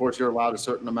rules, but of course you're allowed a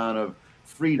certain amount of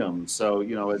freedom. So,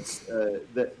 it's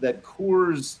that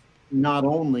Coors, not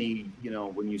only,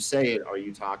 when you say it, are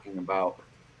you talking about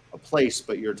a place,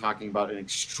 but you're talking about an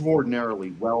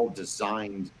extraordinarily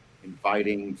well-designed,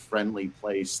 inviting, friendly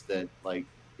place that, like,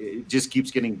 it just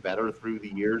keeps getting better through the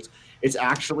years. It's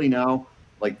actually now,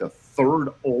 like, the third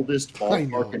oldest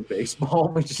ballpark in baseball,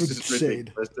 which is just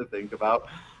ridiculous to think about,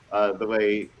 the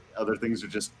way other things are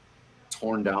just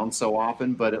torn down so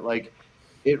often. But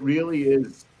it really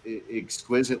is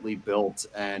exquisitely built,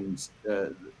 and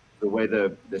the way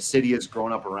the city has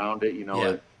grown up around it,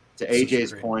 to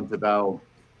AJ's point about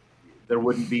there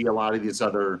wouldn't be a lot of these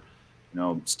other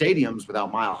stadiums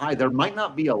without Mile High. There might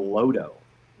not be a Lodo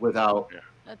without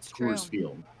Coors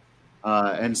Field,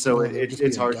 and so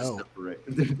it's hard to separate.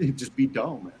 It'd just be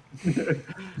dome.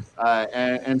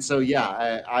 And so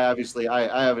I obviously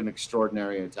have an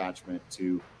extraordinary attachment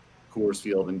to Coors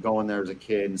Field, and going there as a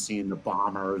kid and seeing the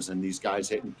Bombers and these guys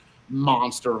hitting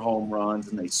monster home runs,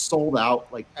 and they sold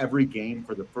out like every game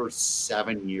for the first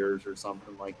 7 years or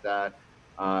something like that.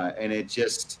 And it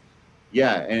just,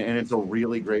 and it's a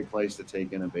really great place to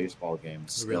take in a baseball game.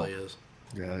 It really is.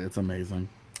 Yeah, it's amazing.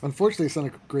 Unfortunately, it's not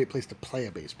a great place to play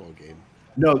a baseball game.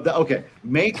 No, okay.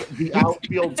 Make the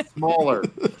outfield smaller.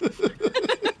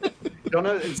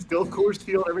 It's still Coors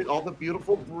Field, all the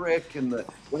beautiful brick and the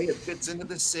way it fits into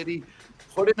the city.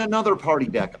 Put in another party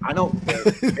deck. I don't care.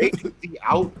 Make the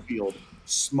outfield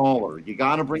smaller. You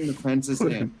got to bring the fences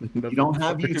in. You don't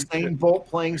have Usain Bolt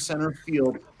playing center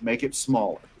field. Make it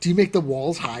smaller. Do you make the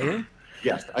walls higher?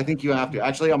 Yes, I think you have to.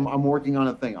 Actually, I'm working on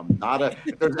a thing.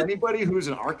 If there's anybody who's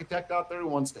an architect out there who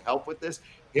wants to help with this,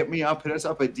 hit me up. Hit us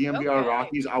up at DNVR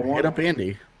Rockies. Hit up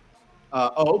Andy.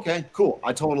 Okay, cool.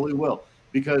 I totally will.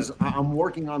 because I'm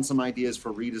working on some ideas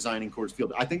for redesigning Coors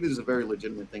Field. I think this is a very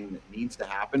legitimate thing that needs to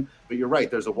happen. But you're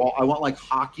right. There's a wall. I want like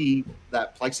hockey,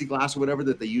 that plexiglass or whatever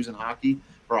that they use in hockey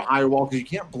for a higher wall, because you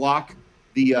can't block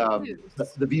the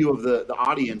view of the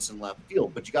audience in left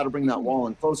field. But you got to bring that wall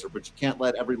in closer. But you can't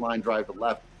let every line drive to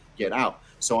left get out.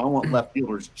 So I want left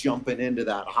fielders jumping into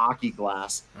that hockey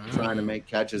glass, trying to make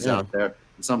catches out there.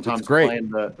 And sometimes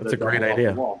playing That's a great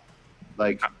idea. Wall.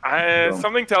 Like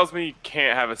something tells me you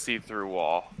can't have a see-through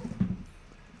wall.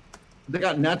 They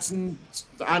got nets and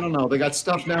I don't know. They got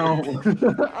stuff now. What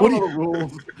are the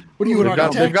rules? What do you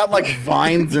They've got like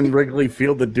vines in Wrigley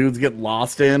Field that dudes get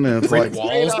lost in, and it's like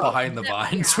walls behind the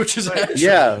vines, which is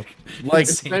actually like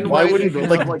why wouldn't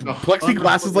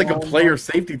plexiglass is like a player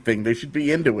safety thing? They should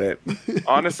be into it.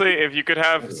 Honestly, if you could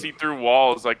have see-through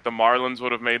walls, like the Marlins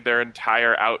would have made their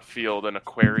entire outfield an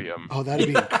aquarium. Oh, that'd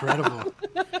be incredible.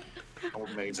 How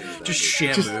amazing is that? Just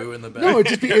Shamu in the back. No,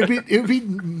 it'd be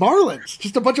Marlins.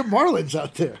 Just a bunch of Marlins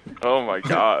out there. Oh my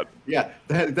God. Yeah.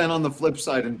 Then on the flip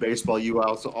side, in baseball, you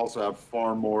also have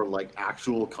far more like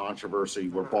actual controversy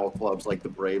where ball clubs like the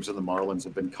Braves and the Marlins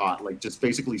have been caught like just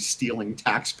basically stealing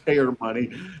taxpayer money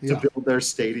to build their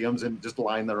stadiums and just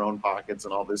line their own pockets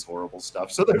and all this horrible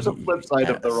stuff. So there's a flip side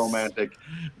of the romantic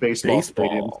baseball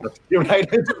stadium stuff. You're right.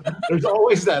 There's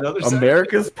always that other side.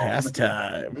 America's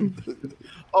pastime.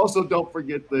 Also, don't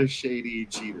forget the shady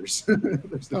cheaters.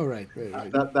 Right.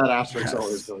 That asterisk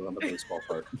always goes on the baseball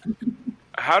part.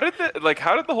 How did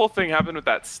the whole thing happen with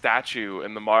that statue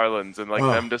in the Marlins and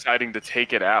them deciding to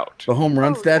take it out? The home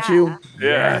run statue? Yeah.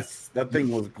 Yes, that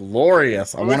thing was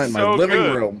glorious. I want it in my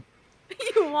living room.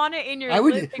 You want it in your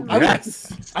living room?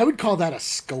 Yes. I would call that a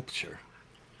sculpture.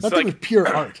 That thing was pure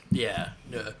art. Yeah.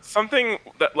 Something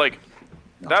that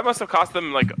that must have cost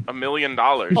them like $1 million.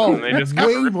 Oh, and they just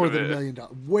way more than $1 million.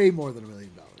 Way more than $1 million.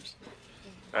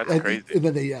 That's crazy. And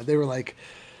then they were like,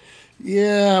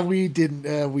 "Yeah, we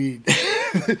didn't. We."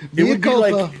 It would be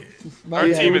like our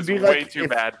team is way too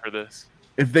bad for this.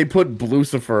 If they put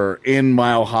Blucifer in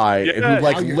Mile High, who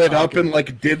lit up and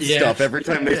did stuff every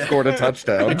time they scored a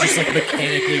touchdown, just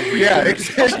mechanically.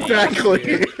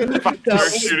 Exactly. And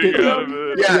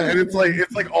it's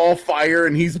like all fire,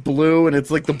 and he's blue, and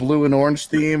it's like the blue and orange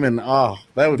theme, and that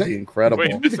would be incredible.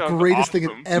 That would be the greatest thing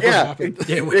that ever happened.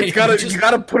 You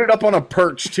gotta put it up on a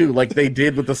perch too, like they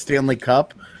did with the Stanley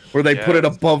Cup, where they put it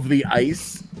above the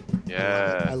ice.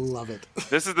 Yeah. I love it.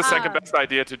 This is the second best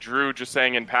idea to Drew just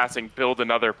saying in passing, build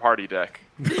another party deck.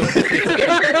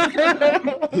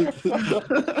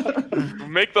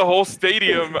 Make the whole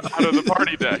stadium out of the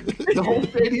party deck. The whole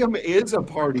stadium is a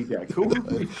party deck. Who would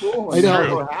be cool? I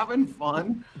know. We're having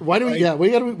fun. Why do we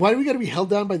gotta be held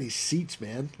down by these seats,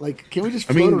 man? Like, can't we just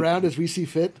float around as we see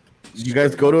fit? You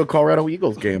guys go to a Colorado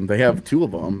Eagles game. They have two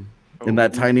of them. In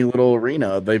that tiny little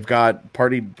arena, they've got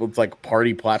party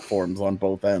platforms on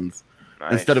both ends.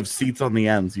 Nice. Instead of seats on the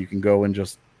ends, you can go and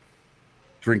just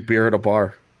drink beer at a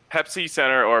bar. Pepsi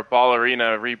Center or Ball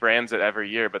Arena rebrands it every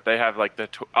year, but they have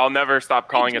I'll never stop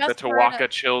calling it the Tawaka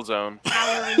Chill Zone.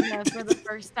 Arena for the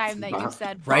first time that you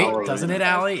said right? Ballerina. Doesn't it,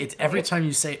 Allie? It's every time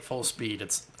you say it full speed.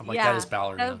 I'm like, that is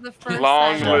ballerina. That was the first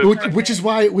time. Which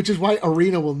is why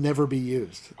arena will never be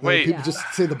used. Wait, people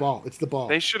just say the ball. It's the ball.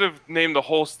 They should have named the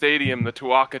whole stadium the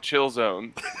Tawaka Chill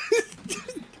Zone.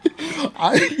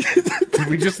 Can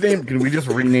we just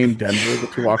rename Denver the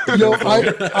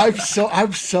Tawaka?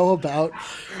 I'm so about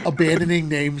abandoning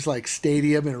names like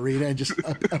stadium and arena and just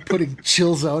putting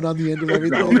chill zone on the end of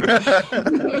everything.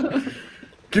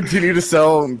 Continue to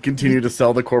sell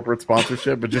the corporate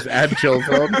sponsorship, but just add chill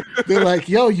zone. They're like,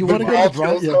 yo, you want to go to the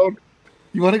Broncos?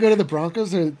 You want to go to the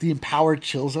Broncos or the Empowered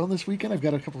Chill Zone this weekend? I've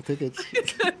got a couple tickets.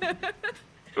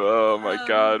 Oh my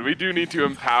God, we do need to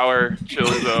empower Chill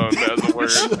Zone as a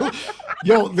word.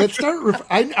 Yo, let's start.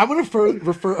 I'm going to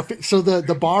refer. So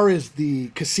the bar is the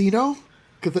casino,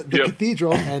 the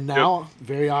cathedral, and now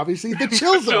very obviously the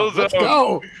Chill Zone. Let's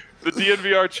go. The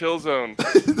DNVR Chill Zone.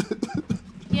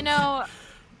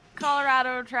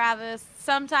 Colorado Travis.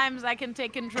 Sometimes I can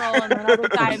take control, and then other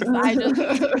times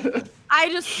I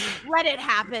just let it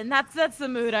happen. That's the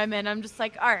mood I'm in. I'm just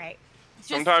like, all right.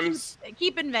 Sometimes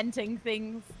keep inventing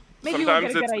things. Maybe we'll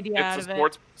get a good idea out of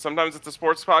it. Sometimes it's a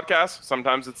sports podcast.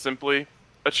 Sometimes it's simply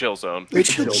a chill zone.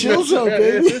 It's the chill zone,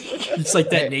 baby. It's like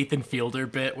that Nathan Fielder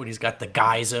bit when he's got the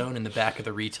guy zone in the back of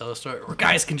the retail store where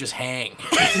guys can just hang.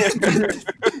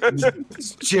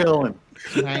 Just chilling.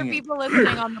 For people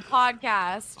listening on the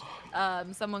podcast,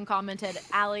 someone commented,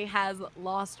 Allie has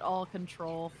lost all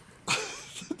control.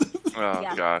 Oh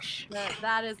gosh.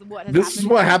 That is what has This is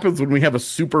what happens when we have a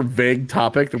super vague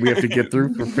topic that we have to get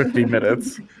through for 50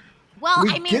 minutes. Well,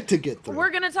 We I mean, get through. we're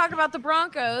gonna talk about the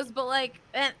Broncos, but like,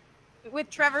 with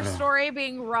Trevor's story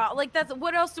being raw, like that's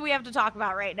what else do we have to talk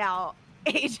about right now,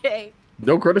 AJ?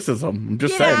 No criticism. I'm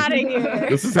just Get saying. out of here.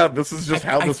 This is just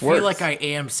how this works. I feel like I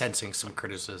am sensing some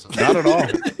criticism. Not at all.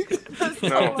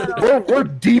 No. We're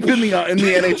deep in the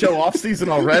NHL offseason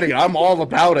already. I'm all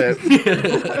about it.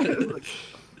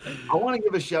 I want to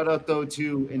give a shout out though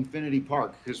to Infinity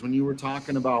Park, because when you were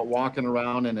talking about walking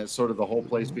around and it's sort of the whole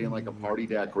place being like a party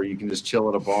deck where you can just chill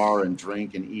at a bar and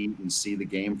drink and eat and see the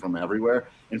game from everywhere.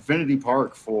 Infinity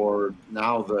Park for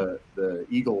now the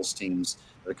Eagles teams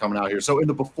that are coming out here. So in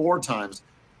the before times,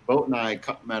 Vogt and I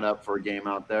met up for a game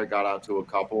out there, got out to a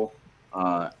couple.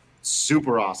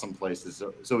 Super awesome places.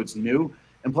 So it's new.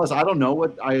 And plus, I don't know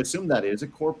what, I assume that is a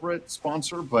corporate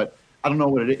sponsor, but I don't know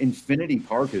what it is. Infinity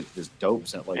Park is dope.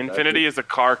 Like Infinity is a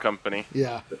car company.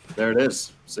 Yeah. There it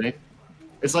is. See?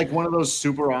 It's like one of those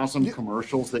super awesome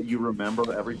commercials that you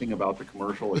remember everything about the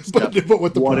commercial except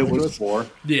what it was for.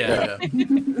 Yeah.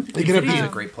 They could have a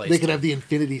great place. They could have the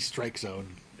Infinity Strike Zone.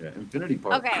 Yeah, Infinity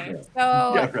Park. Okay, Yeah.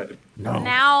 so Yeah, right.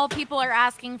 now people are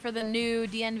asking for the new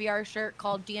DNVR shirt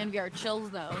called DNVR Chill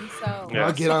Zone. So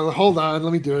Hold on,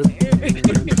 let me do it.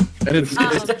 And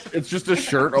it's just a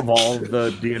shirt of all of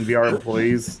the DNVR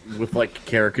employees with like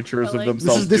caricatures of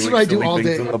themselves this is doing what I do silly all things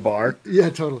day. in the bar. Yeah,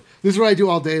 totally. This is what I do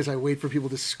all day is I wait for people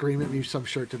to scream at me some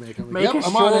shirt to make. I'm like, Make yep, a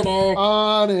I'm on shirt. it.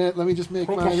 On it. Let me just make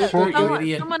mine.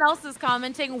 someone else is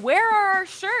commenting, where are our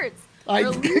shirts?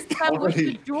 Release them with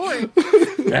the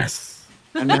jorts. Yes.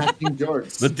 And matching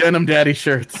jorts. The Denim Daddy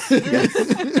shirts. Yes.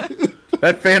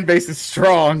 That fan base is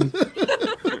strong.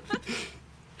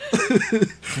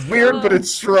 It's weird, but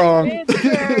it's strong. It's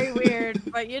very weird,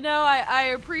 but I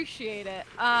appreciate it.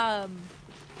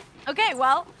 Okay,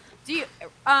 well, do you,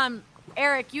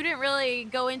 Eric, you didn't really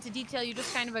go into detail. You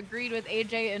just kind of agreed with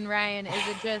AJ and Ryan. Is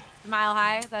it just Mile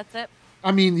High? That's it?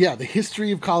 I mean, yeah, the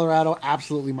history of Colorado,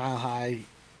 absolutely Mile High,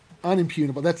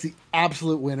 unimpugnable. That's the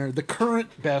absolute winner. The current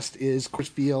best is Coors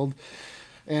Field,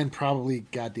 and probably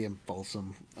goddamn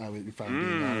Folsom. If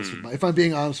I'm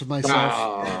being honest with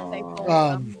myself,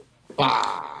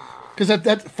 because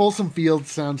that Folsom Field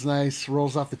sounds nice,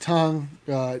 rolls off the tongue,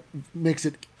 makes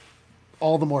it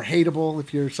all the more hateable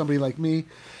if you're somebody like me.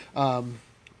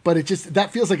 But that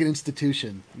feels like an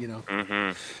institution,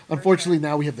 Mm-hmm. Unfortunately,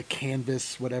 now we have the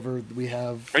canvas, whatever we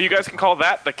have. Or you guys can call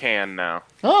that the can now.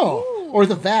 Oh, or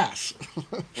the Vass.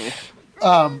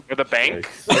 Or the bank.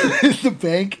 The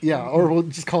bank, yeah. Or we'll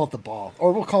just call it the ball.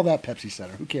 Or we'll call that Pepsi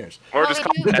Center. Who cares? Or just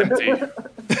call it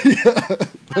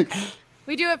empty.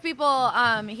 We do have people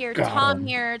here. Tom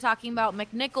here talking about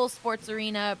McNichols Sports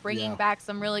Arena, bringing back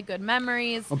some really good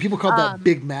memories. Well, people call that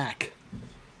Big Mac.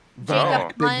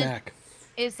 Jacob Big Hunt Mac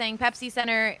is saying Pepsi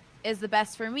Center is the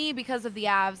best for me because of the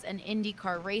Avs and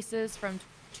IndyCar races from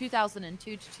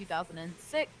 2002 to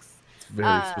 2006.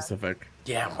 Very specific.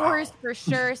 Yeah, Of course, for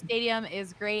sure. Stadium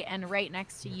is great and right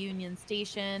next to Union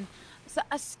Station. So,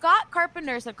 Scott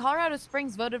Carpenter said Colorado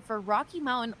Springs voted for Rocky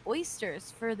Mountain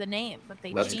Oysters for the name, but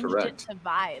they changed it to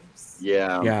Vibes.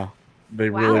 Yeah. Yeah. They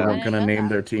really weren't going to name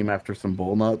their team after some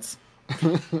bull nuts.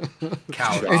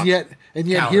 And yet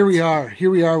here we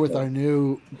are with our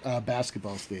new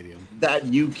basketball stadium that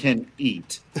you can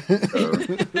eat.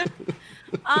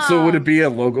 So would it be a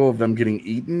logo of them getting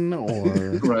eaten, or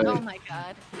Right. Oh my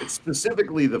god! It's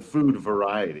specifically the food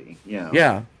variety.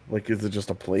 Yeah, like is it just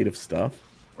a plate of stuff?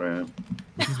 Right.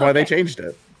 This is why they changed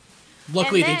it.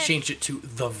 Luckily, they changed it to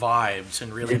the Vibes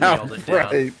and really nailed it down.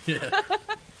 Right. Yeah.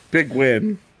 Big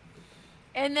win.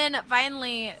 And then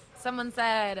finally, someone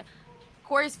said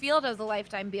Coors Field has a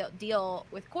lifetime deal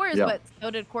with Coors, but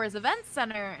so did Coors Events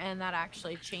Center, and that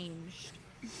actually changed.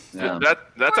 Yeah.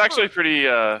 That's actually pretty.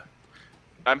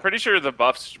 I'm pretty sure the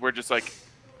Buffs were just like,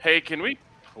 "Hey, can we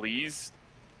please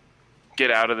get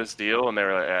out of this deal?" And they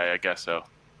were like, "I guess so."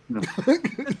 They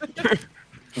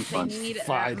need that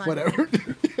Fine, money. whatever.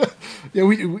 Yeah,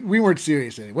 we weren't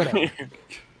serious anyway. Whatever.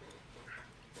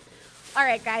 All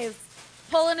right, guys,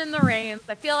 pulling in the reins.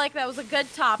 I feel like that was a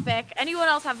good topic. Anyone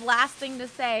else have last thing to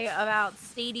say about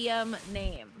stadium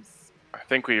names? I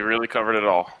think we really covered it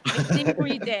all. I think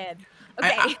we did.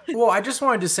 Okay. I just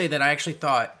wanted to say that I actually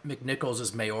thought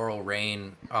McNichols' mayoral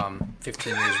reign,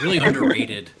 15 years, really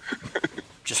underrated,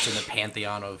 just in the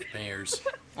pantheon of mayors.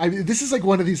 I mean, this is like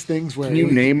one of these things where Can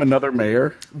you name another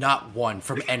mayor? Not one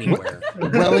from anywhere.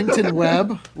 Wellington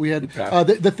Webb. We had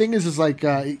the thing is like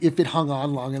if it hung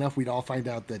on long enough, we'd all find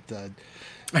out that.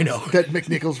 I know that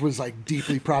McNichols was like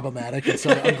deeply problematic, and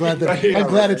so I'm glad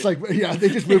that it's like they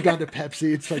just moved on to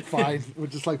Pepsi. It's like fine, we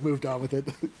just like moved on with it.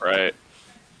 Right.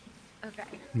 Okay.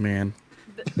 Man.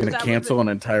 Gonna cancel an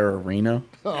entire arena.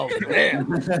 Oh man,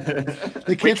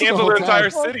 they We canceled the entire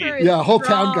city. Yeah, whole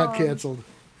town got canceled.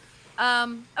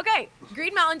 Okay,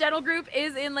 Green Mountain Dental Group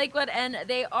is in Lakewood, and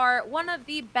they are one of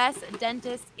the best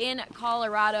dentists in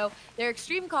Colorado. They're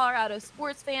extreme Colorado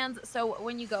sports fans, so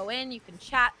when you go in, you can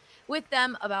chat with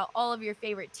them about all of your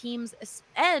favorite teams.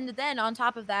 And then on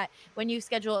top of that, when you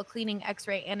schedule a cleaning,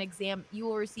 x-ray, and exam, you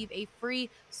will receive a free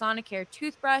Sonicare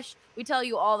toothbrush. We tell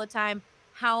you all the time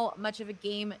how much of a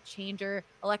game changer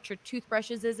electric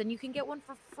toothbrushes is, and you can get one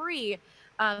for free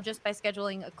just by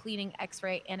scheduling a cleaning,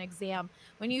 x-ray, and exam.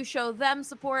 When you show them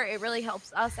support, it really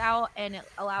helps us out, and it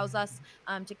allows us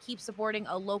to keep supporting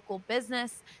a local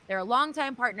business. They're a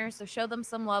longtime partner, so show them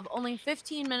some love. Only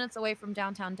 15 minutes away from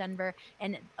downtown Denver.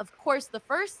 And of course, the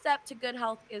first step to good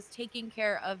health is taking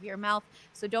care of your mouth.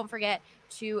 So don't forget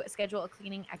to schedule a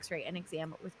cleaning, x-ray, and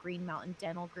exam with Green Mountain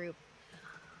Dental Group.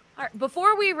 All right,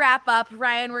 before we wrap up,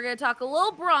 Ryan, we're going to talk a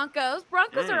little Broncos.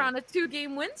 Broncos are on a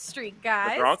 2-game win streak,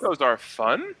 guys. The Broncos are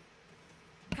fun?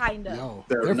 Kind of. No,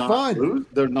 They're not fun.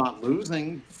 They're not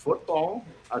losing football.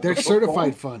 They're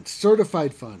certified fun.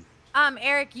 Certified fun.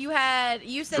 Eric, you said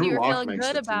you were feeling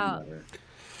good about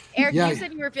Eric, you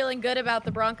said you were feeling good about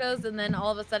the Broncos, and then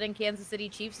all of a sudden Kansas City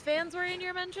Chiefs fans were in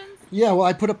your mentions? Yeah, well,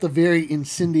 I put up the very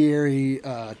incendiary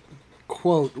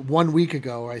quote 1 week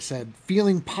ago where I said,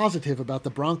 feeling positive about the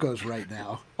Broncos right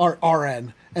now, or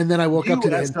RN. And then I woke up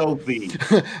today.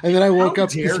 And then I woke up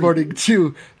this morning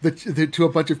to a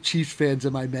bunch of Chiefs fans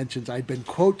in my mentions. I'd been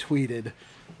quote tweeted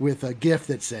with a GIF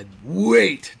that said,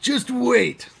 "Wait, just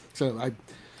wait." So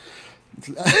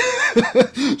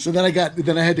then I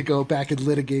had to go back and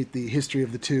litigate the history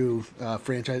of the two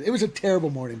franchises. It was a terrible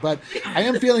morning, but I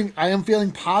am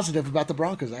feeling positive about the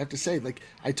Broncos. I have to say, like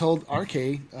I told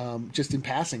RK just in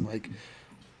passing, like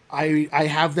I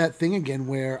have that thing again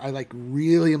where I like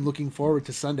really am looking forward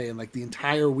to Sunday, and like the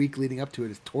entire week leading up to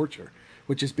it is torture,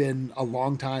 which has been a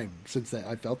long time since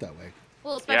I felt that way.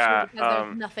 Well, especially because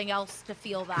there's nothing else to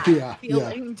feel that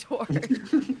feeling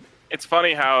toward. It's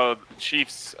funny how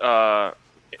the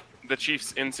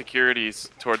Chiefs' insecurities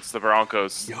towards the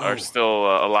Broncos are still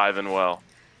alive and well.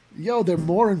 They're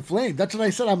more inflamed. That's what I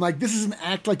said. I'm like, this is an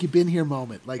act like you've been here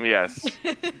moment. Like, yes.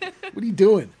 What are you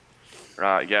doing?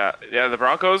 Yeah. The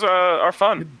Broncos are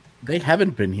fun. They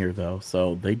haven't been here though,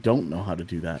 so they don't know how to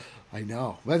do that. I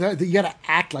know. You got to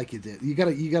act like you did. You got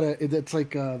to. It's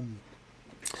like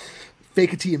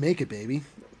fake it till you make it, baby.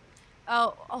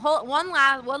 Oh, one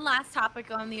last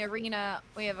topic on the arena.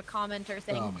 We have a commenter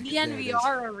saying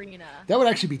DNVR arena. That would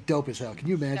actually be dope as hell. Can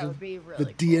you imagine? That would be really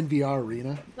the DNVR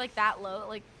arena. Like that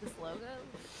like this logo.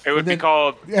 It would be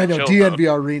called. Yeah, no,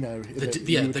 DNVR arena.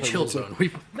 The chill zone.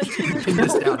 We've pinned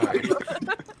this down already.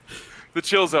 The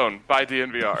Chill Zone by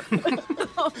DNVR.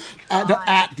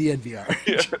 At DNVR.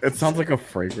 Yeah. It sounds like a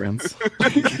fragrance.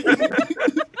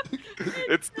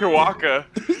 It's Tawaka.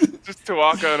 Just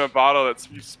Tawaka in a bottle that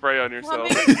you spray on yourself.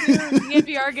 Well, maybe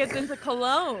DNVR gets into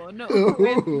cologne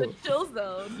with the Chill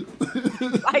Zone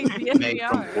by DNVR. Made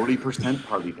from 40%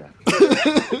 party deck.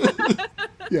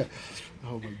 Yeah.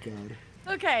 Oh my God.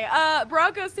 Okay,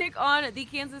 Broncos take on the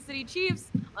Kansas City Chiefs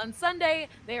on Sunday.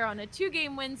 They are on a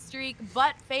 2-game win streak,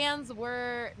 but fans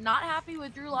were not happy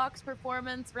with Drew Lock's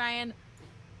performance. Ryan,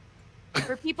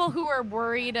 for people who are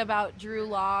worried about Drew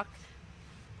Lock,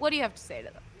 what do you have to say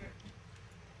to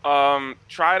them?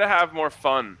 Try to have more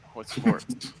fun with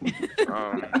sports.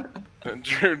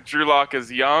 Drew Lock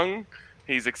is young.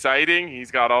 He's exciting.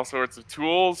 He's got all sorts of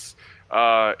tools.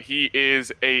 He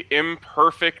is a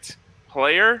imperfect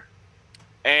player.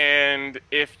 And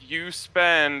if you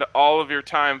spend all of your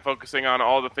time focusing on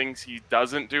all the things he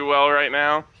doesn't do well right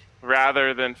now,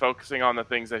 rather than focusing on the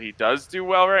things that he does do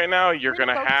well right now, you're going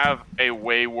to have a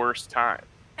way worse time.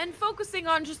 And focusing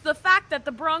on just the fact that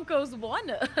the Broncos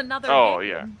won another game. Oh,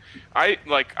 yeah.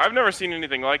 I've never seen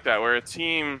anything like that, where a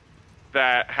team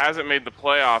that hasn't made the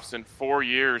playoffs in 4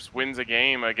 years wins a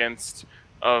game against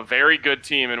a very good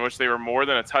team in which they were more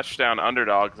than a touchdown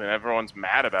underdogs, and everyone's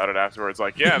mad about it afterwards.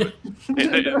 Like, yeah, but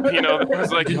it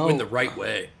was like win the right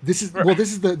way. This is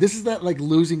that like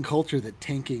losing culture that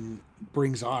tanking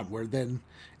brings on, where then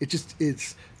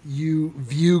it's you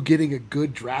view getting a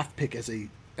good draft pick as an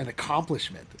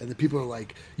accomplishment, and the people are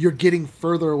like, you're getting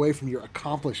further away from your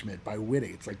accomplishment by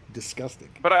winning. It's like disgusting.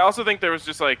 But I also think there was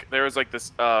this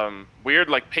weird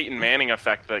like Peyton Manning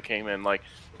effect that came in. Like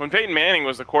when Peyton Manning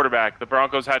was the quarterback, the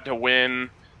Broncos had to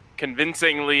win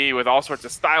convincingly with all sorts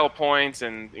of style points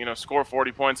and score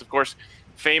 40 points. Of course,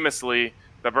 famously,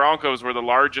 the Broncos were the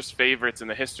largest favorites in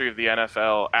the history of the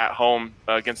NFL at home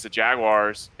against the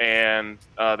Jaguars, and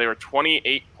they were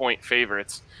 28-point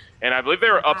favorites. and I believe they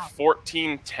were up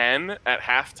 14-10 at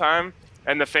halftime,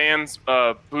 and the fans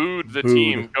booed the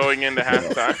team going into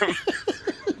halftime.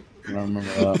 I remember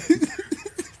that.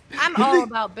 I'm all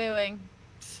about booing.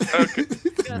 Okay.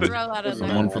 Gonna throw that in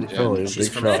there. One from Philly. She's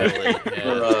Big from shot. Philly.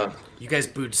 Yeah. You guys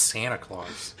booed Santa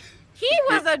Claus. He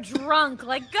was a drunk.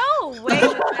 Like, go away with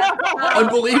that.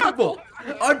 Unbelievable.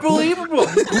 Unbelievable.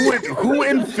 Who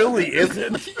in Philly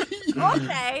isn't?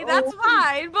 Okay, that's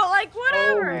fine, but like,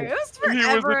 whatever. It was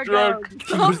forever a ago. drunk.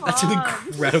 Come That's an on.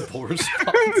 incredible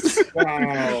response.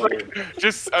 Wow.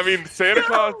 Santa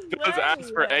Claus does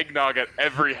ask for eggnog at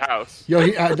every house. Yo,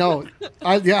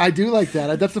 I do like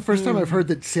that. That's the first time I've heard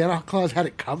that Santa Claus had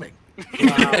it coming.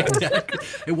 Yeah, exactly.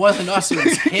 It wasn't us, it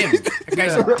was him. That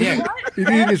guy's a dick. He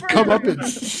didn't just come up and.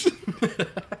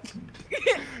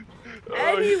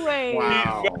 Anyway.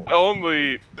 Wow. Not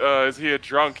only is he a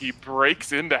drunk, he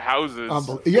breaks into houses.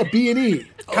 Yeah, B&E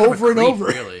Kind of a over and creep, over.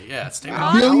 Really, yeah.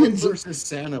 Millions versus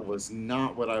Santa was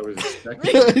not what I was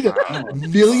expecting. Wow.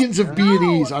 Millions of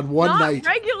B&Es on one not night.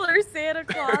 Regular Santa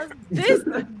Claus. This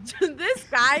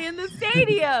guy in the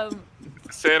stadium.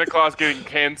 Santa Claus getting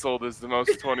canceled is the most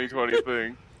 2020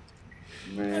 thing.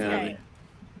 Man. Okay.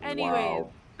 Anyways, Wow.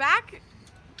 back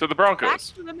To the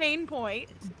Broncos. to the main point.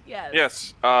 Yes.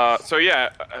 Yes.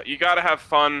 You got to have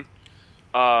fun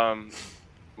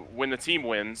when the team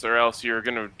wins, or else you're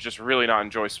going to just really not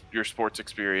enjoy your sports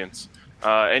experience.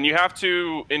 And you have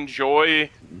to enjoy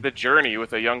the journey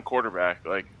with a young quarterback.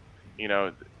 Like,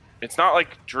 it's not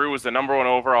like Drew was the number 1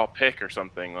 overall pick or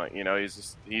something. Like,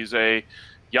 he's a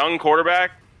young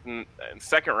quarterback in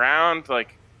second round.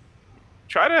 Like,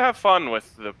 try to have fun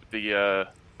with the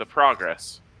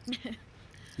progress.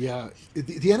 Yeah,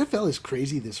 the NFL is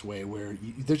crazy this way, where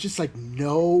there's just like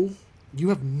you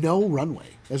have no runway,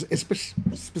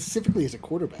 specifically as a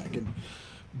quarterback. And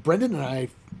Brendan and I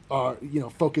are,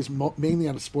 focus mainly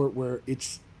on a sport where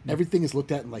everything is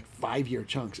looked at in like 5-year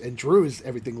chunks, and Drew is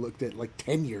everything looked at like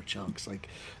 10-year chunks. Like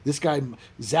this guy,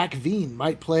 Zach Veen,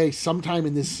 might play sometime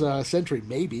in this century,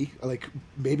 maybe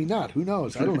not. Who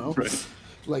knows? I don't know. Right.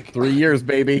 Like 3 years,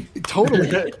 baby.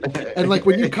 Totally. And like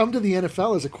when you come to the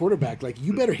NFL as a quarterback, like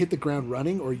you better hit the ground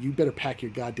running or you better pack your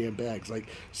goddamn bags. Like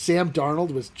Sam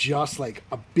Darnold was just like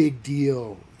a big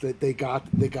deal that they got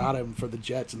him for the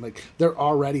Jets, and like they're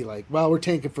already like, well, we're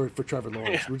tanking for Trevor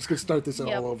Lawrence. We're just gonna start this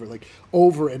all over, like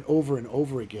over and over and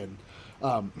over again.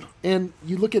 And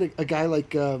you look at a guy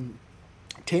like Ryan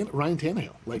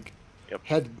Tannehill, like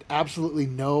had absolutely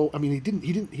no. I mean,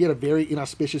 he had a very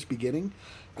inauspicious beginning.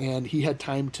 And he had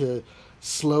time to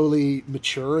slowly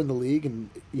mature in the league, and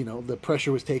the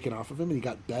pressure was taken off of him, and he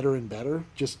got better and better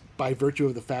just by virtue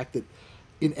of the fact that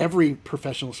in every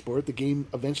professional sport, the game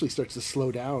eventually starts to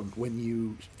slow down when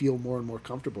you feel more and more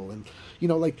comfortable. And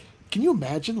can you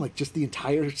imagine like just the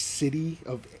entire city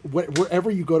of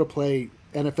wherever you go to play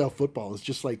NFL football is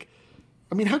just like,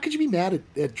 I mean, how could you be mad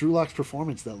at Drew Lock's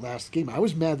performance that last game? I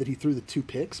was mad that he threw the 2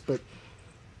 picks, but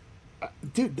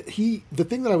dude, the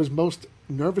thing that I was most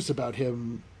nervous about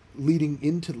him leading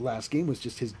into the last game was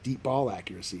just his deep ball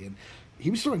accuracy, and he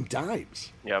was throwing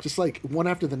dimes, just like one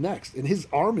after the next, and his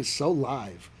arm is so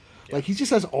live. Like he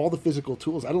just has all the physical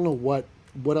tools. I don't know what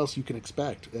else you can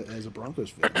expect as a Broncos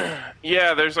fan.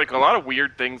 Yeah, there's like a lot of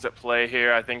weird things at play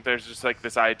here. I think there's just like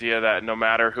this idea that no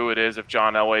matter who it is, if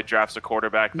John Elway drafts a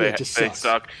quarterback, they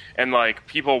suck, and like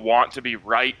people want to be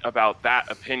right about that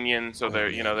opinion. So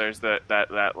there's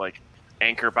that like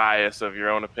anchor bias of your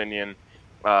own opinion.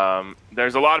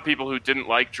 There's a lot of people who didn't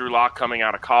like Drew Lock coming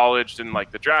out of college, didn't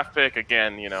like the draft pick.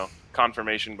 Again,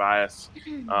 confirmation bias.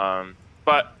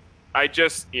 But I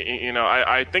just,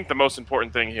 I think the most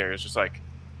important thing here is just like,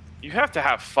 you have to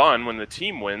have fun when the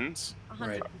team wins,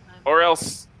 100%. or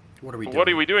else what are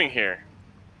we doing here?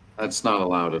 That's not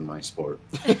allowed in my sport.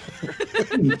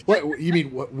 What you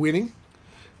mean? What, winning?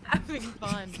 Having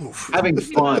fun. Having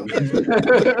fun.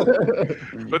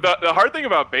 But the hard thing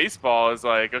about baseball is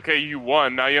like, okay, you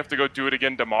won. Now you have to go do it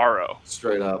again tomorrow.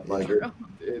 Straight up, like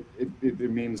it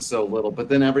means so little. But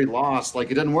then every loss,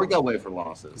 like it doesn't work that way for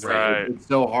losses. Right. It's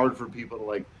so hard for people to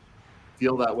like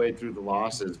feel that way through the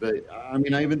losses. But I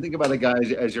mean, I even think about a guy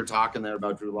as you're talking there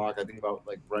about Drew Lock. I think about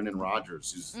like Brendan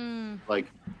Rodgers, who's like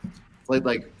played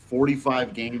like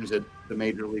 45 games at the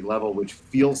major league level, which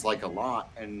feels like a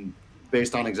lot, and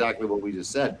based on exactly what we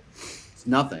just said, it's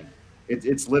nothing.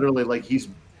 It's literally like he's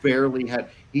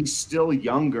still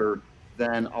younger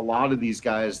than a lot of these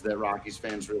guys that Rockies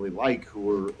fans really like,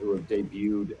 who have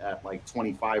debuted at like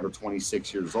 25 or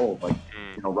 26 years old, like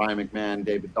Ryan McMahon,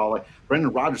 David Dahl.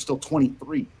 Brendan Rodgers still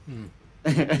 23,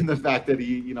 and the fact that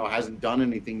he hasn't done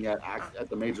anything yet at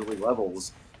the major league level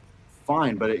is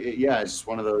fine. But it's just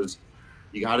one of those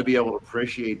You got to be able to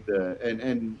appreciate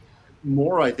and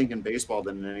more, I think, in baseball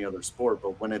than in any other sport.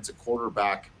 But when it's a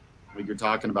quarterback, like you're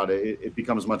talking about, it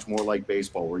becomes much more like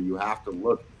baseball, where you have to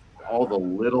look at all the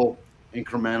little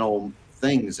incremental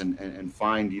things and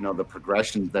find, the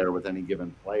progressions there with any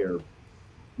given player,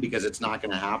 because it's not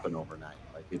going to happen overnight.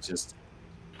 Like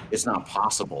it's not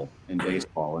possible in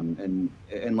baseball, and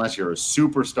unless you're a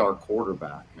superstar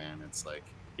quarterback, man, it's like.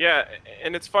 Yeah,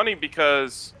 and it's funny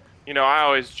because, I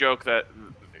always joke that,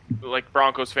 like,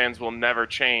 Broncos fans will never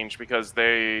change because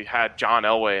they had John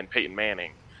Elway and Peyton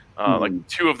Manning. Like,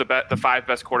 two of the 5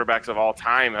 best quarterbacks of all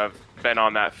time have been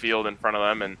on that field in front of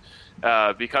them,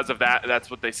 and because of that, that's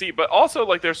what they see. But also,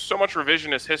 like, there's so much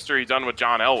revisionist history done with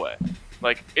John Elway.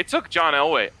 Like, it took John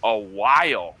Elway a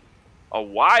while.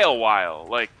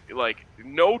 Like,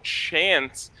 no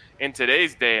chance in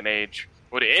today's day and age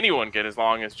would anyone get as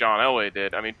long as John Elway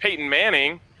did. I mean, Peyton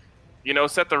Manning,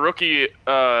 set the rookie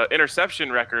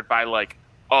interception record by like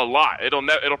a lot.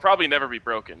 It'll probably never be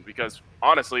broken because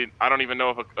honestly, I don't even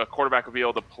know if a quarterback would be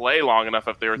able to play long enough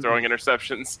if they were throwing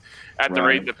interceptions at the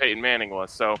rate that Peyton Manning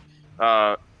was. So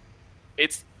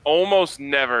it's almost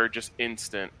never just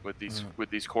instant with these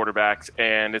quarterbacks,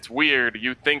 and it's weird.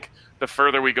 You think the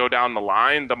further we go down the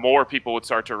line, the more people would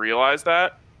start to realize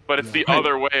that. But it's the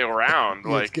other way around.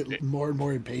 It's getting more and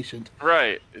more impatient.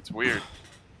 Right. It's weird.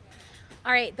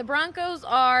 All right. The Broncos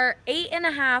are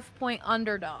 8.5-point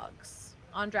underdogs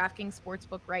on DraftKings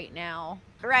Sportsbook right now.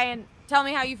 Ryan, tell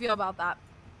me how you feel about that.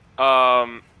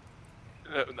 The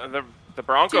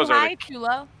Broncos too high, are too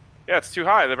low? Yeah, it's too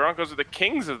high. The Broncos are the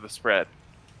kings of the spread.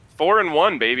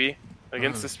 4-1, baby,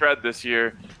 against the spread this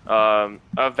year.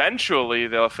 Eventually,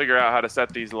 they'll figure out how to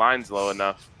set these lines low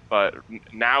enough. But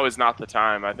now is not the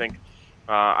time. I think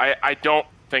I don't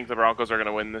think the Broncos are going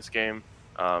to win this game.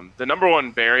 The number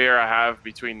one barrier I have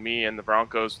between me and the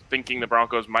Broncos, thinking the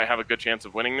Broncos might have a good chance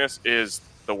of winning this, is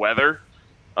the weather.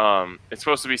 It's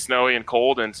supposed to be snowy and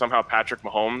cold, and somehow Patrick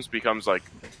Mahomes becomes like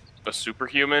a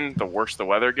superhuman the worse the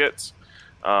weather gets.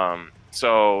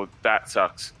 So that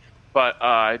sucks. But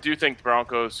I do think the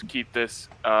Broncos keep this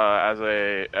as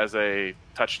a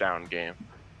touchdown game.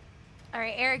 All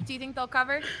right, Eric, do you think they'll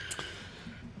cover?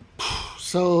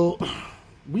 So,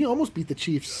 we almost beat the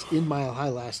Chiefs in Mile High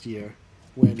last year.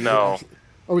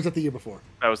 Or was that the year before?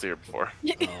 That was the year before.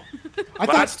 Oh.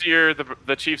 Last year,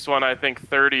 the Chiefs won, I think,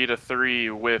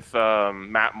 30-3 with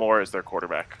Matt Moore as their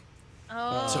quarterback.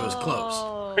 Oh, so it was close.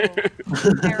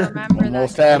 I remember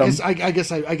Almost that. had him. I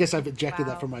guess I've ejected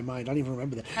that from my mind. I don't even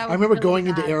remember that. That I remember really going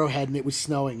bad. into Arrowhead and it was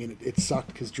snowing and it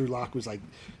sucked because Drew Lock was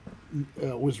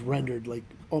was rendered like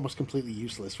almost completely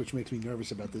useless, which makes me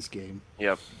nervous about this game.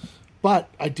 Yep. But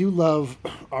I do love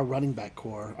our running back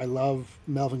core. I love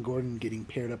Melvin Gordon getting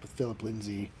paired up with Phillip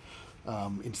Lindsay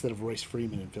instead of Royce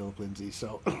Freeman and Phillip Lindsay.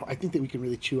 So I think that we can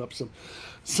really chew up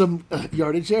some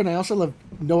yardage there. And I also love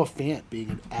Noah Fant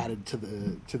being added to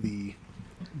the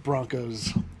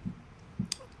Broncos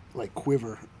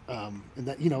quiver. And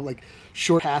that, like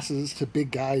short passes to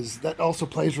big guys, that also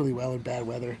plays really well in bad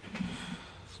weather.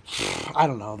 I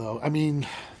don't know though. I mean,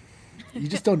 you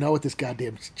just don't know with this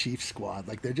goddamn Chiefs squad.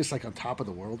 Like they're just like on top of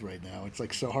the world right now. It's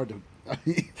like so hard to.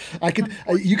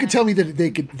 You could tell me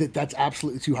that that's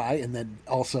absolutely too high, and then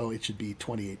also it should be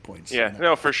 28 points. Yeah,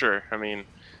 no, for sure. I mean,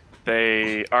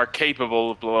 they are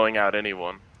capable of blowing out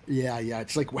anyone. Yeah.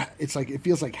 It's like it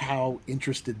feels like how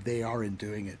interested they are in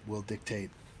doing it will dictate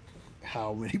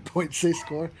how many points they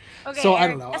score. Okay, so Eric, I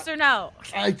don't know. Yes or no?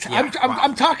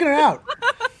 I'm talking it out.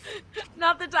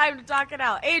 Not the time to talk it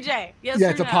out. AJ, yes Yeah,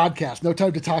 or it's no? a podcast. No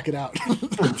time to talk it out.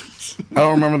 I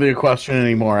don't remember the question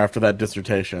anymore after that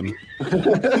dissertation.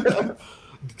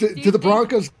 Do the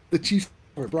Broncos, the Chiefs,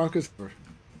 or Broncos?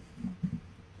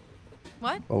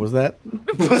 What? What was that? Are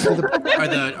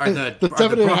the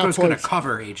 7.5 Broncos going to points.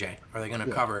 cover, AJ? Are they going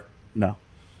to cover? No.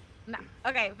 No.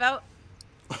 Okay, vote.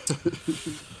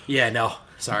 Yeah, no.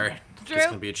 Sorry. Drew? It's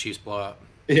going to be a Chiefs blowout.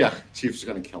 Yeah, Chiefs are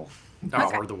going to kill them.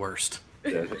 Oh, we're the worst.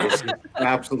 Yeah, it's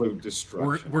absolute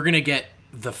destruction. We're going to get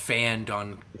the fanned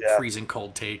on Yeah. freezing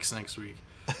cold takes next week.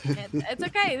 It's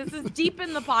okay. This is deep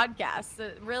in the podcast.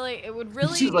 It would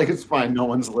really. She's like, it's fine. No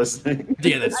one's listening.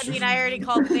 Yeah, that's I true. mean, I already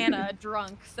called Santa a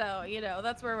drunk, so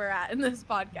that's where we're at in this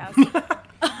podcast.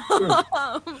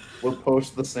 We'll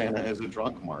post the Santa as a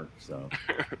drunk mark. So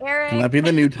Eric, Can that be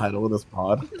the new title of this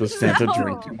pod? Does Santa No.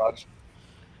 drink too much?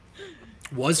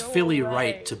 Was No Philly way.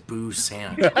 right to boo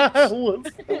Santa? Was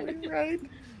Philly right?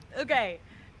 okay.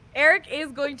 Eric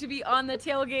is going to be on the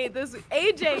tailgate this week.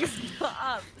 AJ,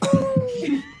 stop.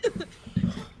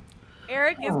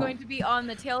 Eric is going to be on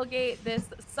the tailgate this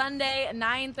Sunday at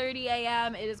 9:30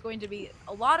 a.m. It is going to be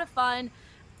a lot of fun.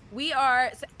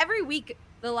 so every week,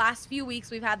 the last few weeks,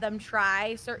 we've had them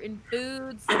try certain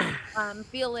foods,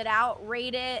 feel it out,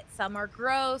 rate it. Some are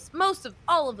gross.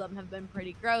 All of them have been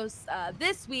pretty gross.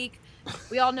 This week,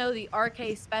 we all know the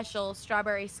RK Special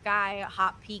Strawberry Sky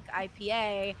Hot Peak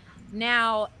IPA.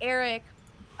 Now, Eric,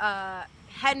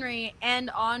 Henry, and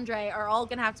Andre are all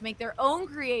going to have to make their own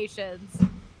creations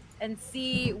and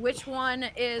see which one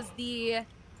is the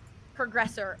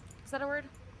progressor. Is that a word?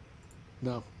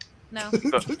 No. No.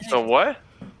 The what?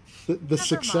 The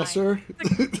successor.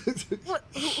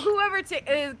 Whoever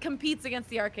competes against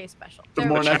the RK Special. The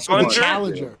more next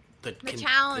challenger. The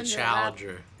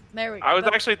challenger. There we go. I was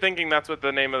actually thinking that's what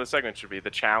the name of the segment should be, the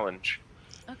challenge.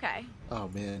 Okay. Oh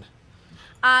man.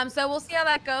 So we'll see how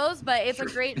that goes, but it's a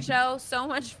great show, so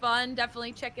much fun.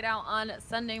 Definitely check it out on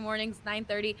Sunday mornings,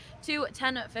 9:30 to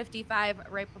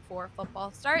 10:55, right before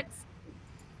football starts.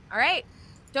 All right.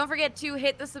 Don't forget to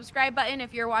hit the subscribe button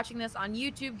if you're watching this on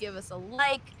YouTube. Give us a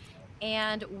like,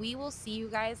 and we will see you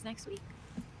guys next week.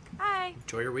 Bye.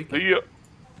 Enjoy your weekend. See ya.